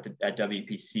for at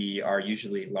WPC are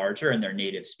usually larger, and they're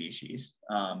native species.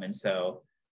 And so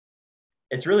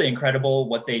it's really incredible.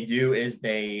 What they do is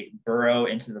they burrow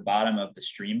into the bottom of the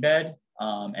stream bed,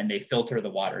 and they filter the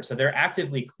water. So they're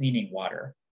actively cleaning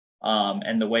water.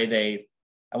 And the way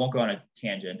I won't go on a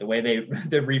tangent, the way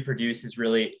they reproduce is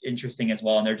really interesting as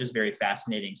well. And they're just very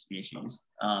fascinating species.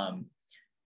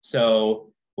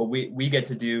 So what we get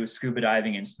to do scuba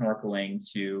diving and snorkeling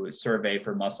to survey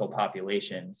for mussel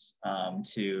populations,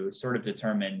 to sort of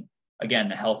determine, again,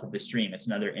 the health of the stream. It's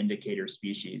another indicator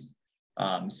species.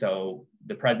 So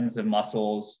the presence of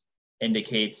mussels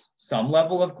indicates some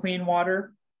level of clean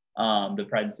water, the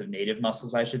presence of native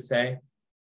mussels, I should say.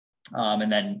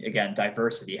 And then again,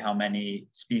 diversity, how many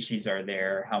species are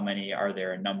there? How many are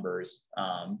there in numbers?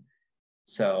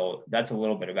 So that's a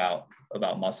little bit about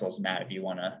mussels. Matt, if you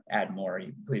want to add more,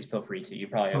 please feel free to. You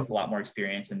probably have a lot more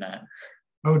experience in that.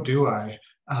 Oh, do I?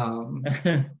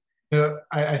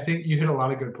 I think you hit a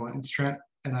lot of good points, Trent.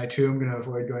 And I too am going to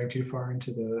avoid going too far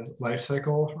into the life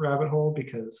cycle rabbit hole,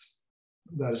 because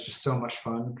that is just so much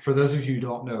fun. For those of you who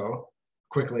don't know,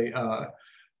 quickly,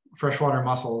 freshwater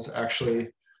mussels actually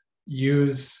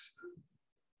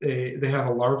they have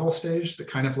a larval stage that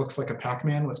kind of looks like a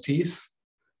Pac-Man with teeth,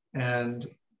 and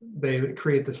they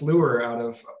create this lure out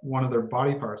of one of their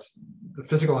body parts, the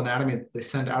physical anatomy they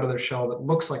send out of their shell that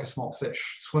looks like a small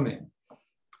fish swimming.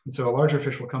 And so a larger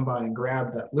fish will come by and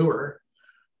grab that lure,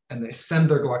 and they send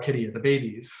their Glaucidia, the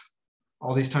babies,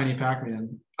 all these tiny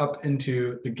Pac-Man, up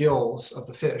into the gills of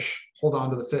the fish, hold on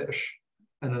to the fish,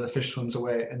 and then the fish swims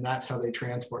away. And that's how they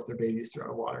transport their babies throughout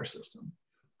a water system.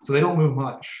 So they don't move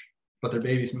much, but their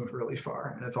babies move really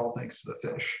far, and it's all thanks to the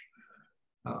fish.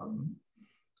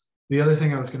 The other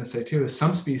thing I was going to say too is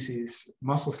some species,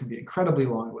 mussels can be incredibly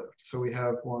long-lived. So we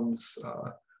have ones,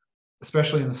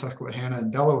 especially in the Susquehanna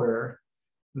and Delaware,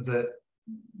 that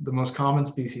the most common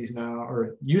species now,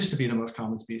 or used to be the most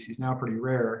common species, now pretty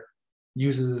rare,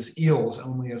 uses eels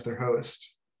only as their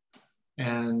host.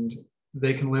 And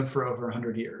they can live for over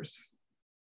 100 years.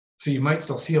 So you might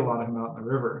still see a lot of them out in the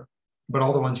river, but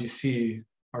all the ones you see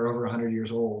are over 100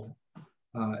 years old,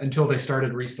 until they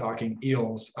started restocking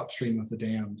eels upstream of the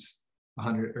dams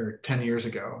 100 or 10 years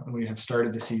ago. And we have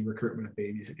started to see recruitment of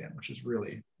babies again, which is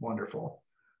really wonderful.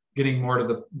 Getting more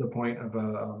to the point of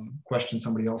a question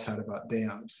somebody else had about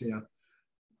dams. You know,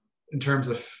 in terms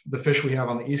of the fish we have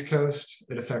on the East Coast,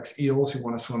 it affects eels who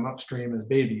want to swim upstream as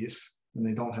babies, and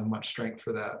they don't have much strength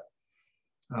for that.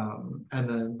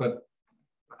 But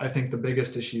I think the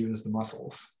biggest issue is the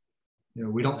mussels. You know,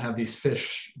 we don't have these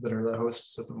fish that are the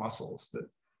hosts of the mussels that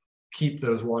keep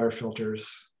those water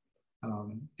filters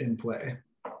in play.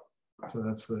 So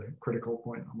that's the critical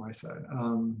point on my side.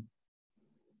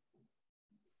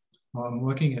 Well, I'm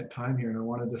looking at time here, and I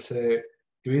wanted to say,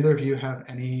 do either of you have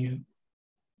any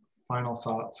final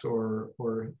thoughts or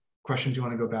questions you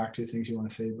want to go back to, things you want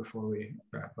to say before we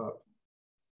wrap up?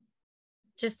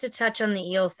 Just to touch on the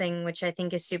eel thing, which I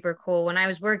think is super cool. When I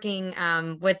was working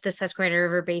with the Susquehanna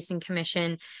River Basin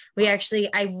Commission, we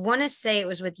actually, I want to say it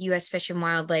was with U.S. Fish and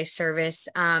Wildlife Service,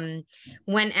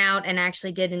 went out and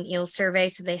actually did an eel survey.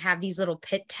 So they have these little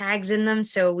pit tags in them.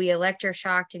 So we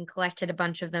electroshocked and collected a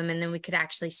bunch of them, and then we could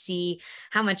actually see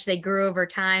how much they grew over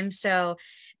time. So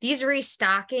these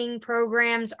restocking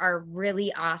programs are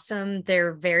really awesome.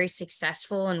 They're very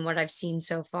successful in what I've seen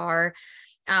so far.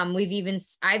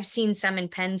 I've seen some in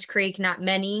Penns Creek, not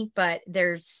many, but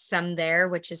there's some there,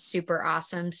 which is super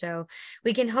awesome. So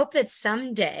we can hope that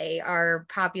someday our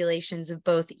populations of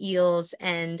both eels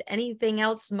and anything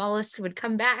else mollusks would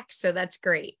come back. So that's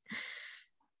great.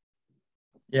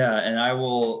 Yeah, and I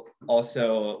will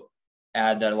also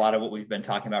add that a lot of what we've been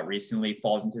talking about recently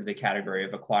falls into the category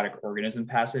of aquatic organism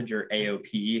passage, or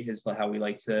AOP is how we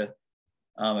like to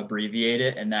abbreviate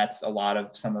it. And that's a lot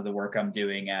of some of the work I'm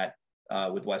doing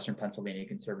with Western Pennsylvania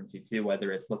Conservancy too,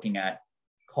 whether it's looking at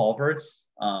culverts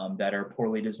that are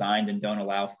poorly designed and don't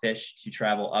allow fish to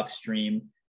travel upstream.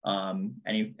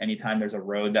 Anytime there's a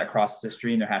road that crosses the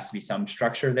stream, there has to be some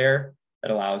structure there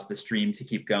that allows the stream to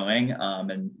keep going.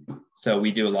 And so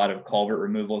we do a lot of culvert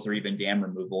removals or even dam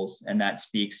removals. And that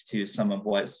speaks to some of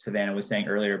what Savannah was saying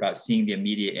earlier about seeing the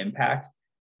immediate impact.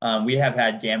 We have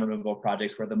had dam removal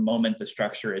projects where the moment the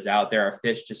structure is out, there are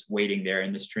fish just waiting there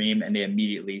in the stream, and they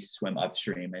immediately swim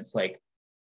upstream. It's like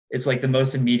the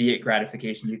most immediate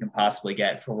gratification you can possibly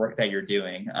get for work that you're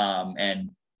doing.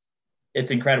 And it's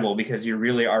incredible because you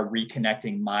really are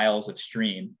reconnecting miles of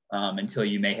stream until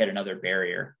you may hit another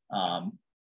barrier.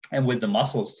 And with the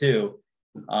mussels too,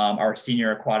 our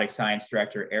senior aquatic science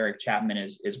director, Eric Chapman,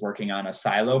 is working on a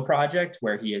silo project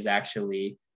where he has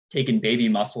actually taken baby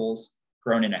mussels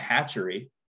grown in a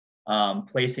hatchery,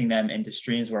 placing them into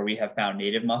streams where we have found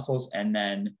native mussels, and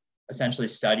then essentially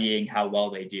studying how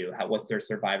well they do, what's their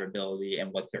survivability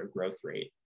and what's their growth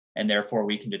rate. And therefore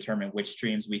we can determine which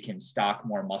streams we can stock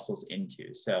more mussels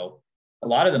into. So a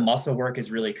lot of the mussel work is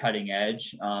really cutting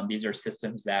edge. These are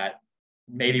systems that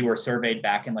maybe were surveyed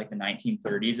back in like the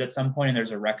 1930s at some point, and there's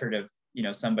a record of,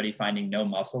 somebody finding no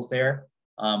mussels there.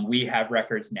 We have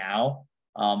records now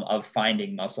of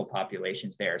finding mussel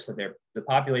populations there. So the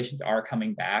populations are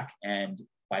coming back, and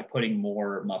by putting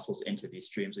more mussels into these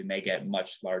streams, we may get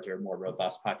much larger, more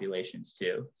robust populations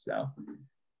too. So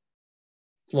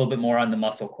it's a little bit more on the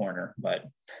mussel corner, but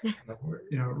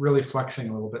really flexing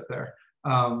a little bit there.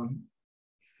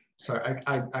 Sorry,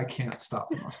 I can't stop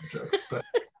the mussel jokes, but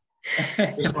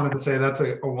I just wanted to say that's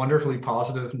a wonderfully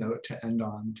positive note to end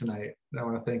on tonight. And I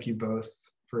want to thank you both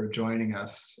for joining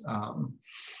us.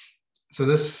 So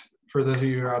this, for those of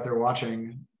you who are out there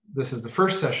watching, this is the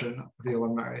first session of the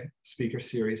alumni speaker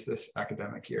series this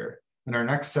academic year. And our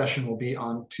next session will be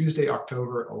on Tuesday,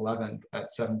 October 11th at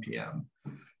 7 p.m.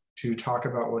 to talk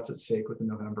about what's at stake with the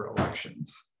November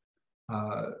elections.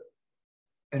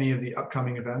 Any of the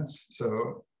upcoming events,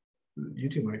 so you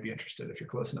two might be interested if you're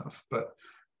close enough, but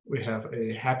we have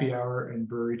a happy hour and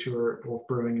brewery tour at Wolf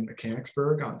Brewing in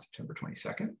Mechanicsburg on September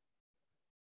 22nd.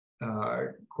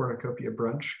 Cornucopia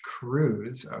Brunch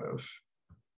Cruise out of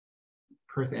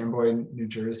Perth Amboy, New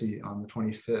Jersey on the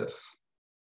 25th.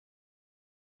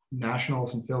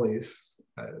 Nationals and Phillies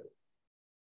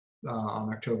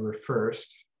on October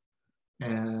 1st.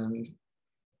 And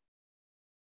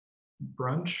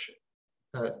brunch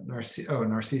at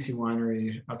Narcisi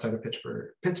Winery outside of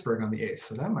Pittsburgh on the 8th.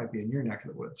 So that might be in your neck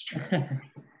of the woods, Trent.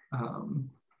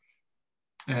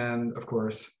 And of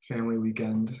course, family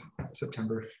weekend,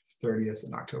 September 30th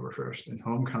and October 1st, and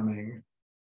homecoming,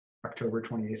 October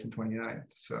 28th and 29th.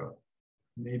 So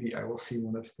maybe I will see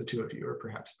one of the two of you, or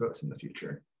perhaps both in the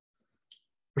future,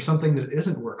 for something that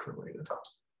isn't work related.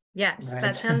 Yes, Right?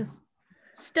 that sounds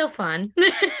still fun.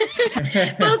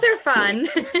 Both are fun.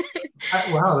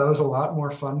 Wow, that was a lot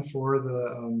more fun for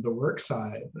the work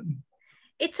side.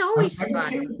 It's always I'm fun.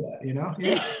 okay with that, you know?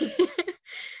 Yeah.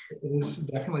 It is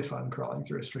definitely fun crawling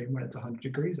through a stream when it's 100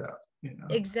 degrees out, you know?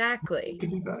 Exactly. It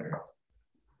could be better.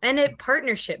 And at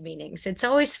partnership meetings, it's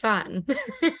always fun.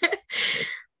 All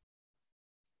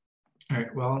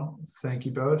right, well, thank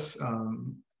you both.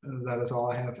 That is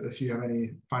all I have. If you have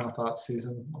any final thoughts,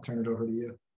 Susan, I'll turn it over to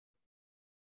you.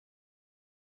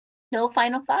 No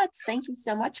final thoughts. Thank you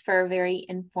so much for a very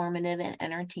informative and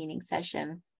entertaining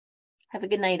session. Have a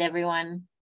good night, everyone.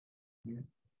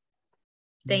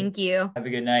 Thank you. Have a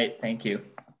good night. Thank you.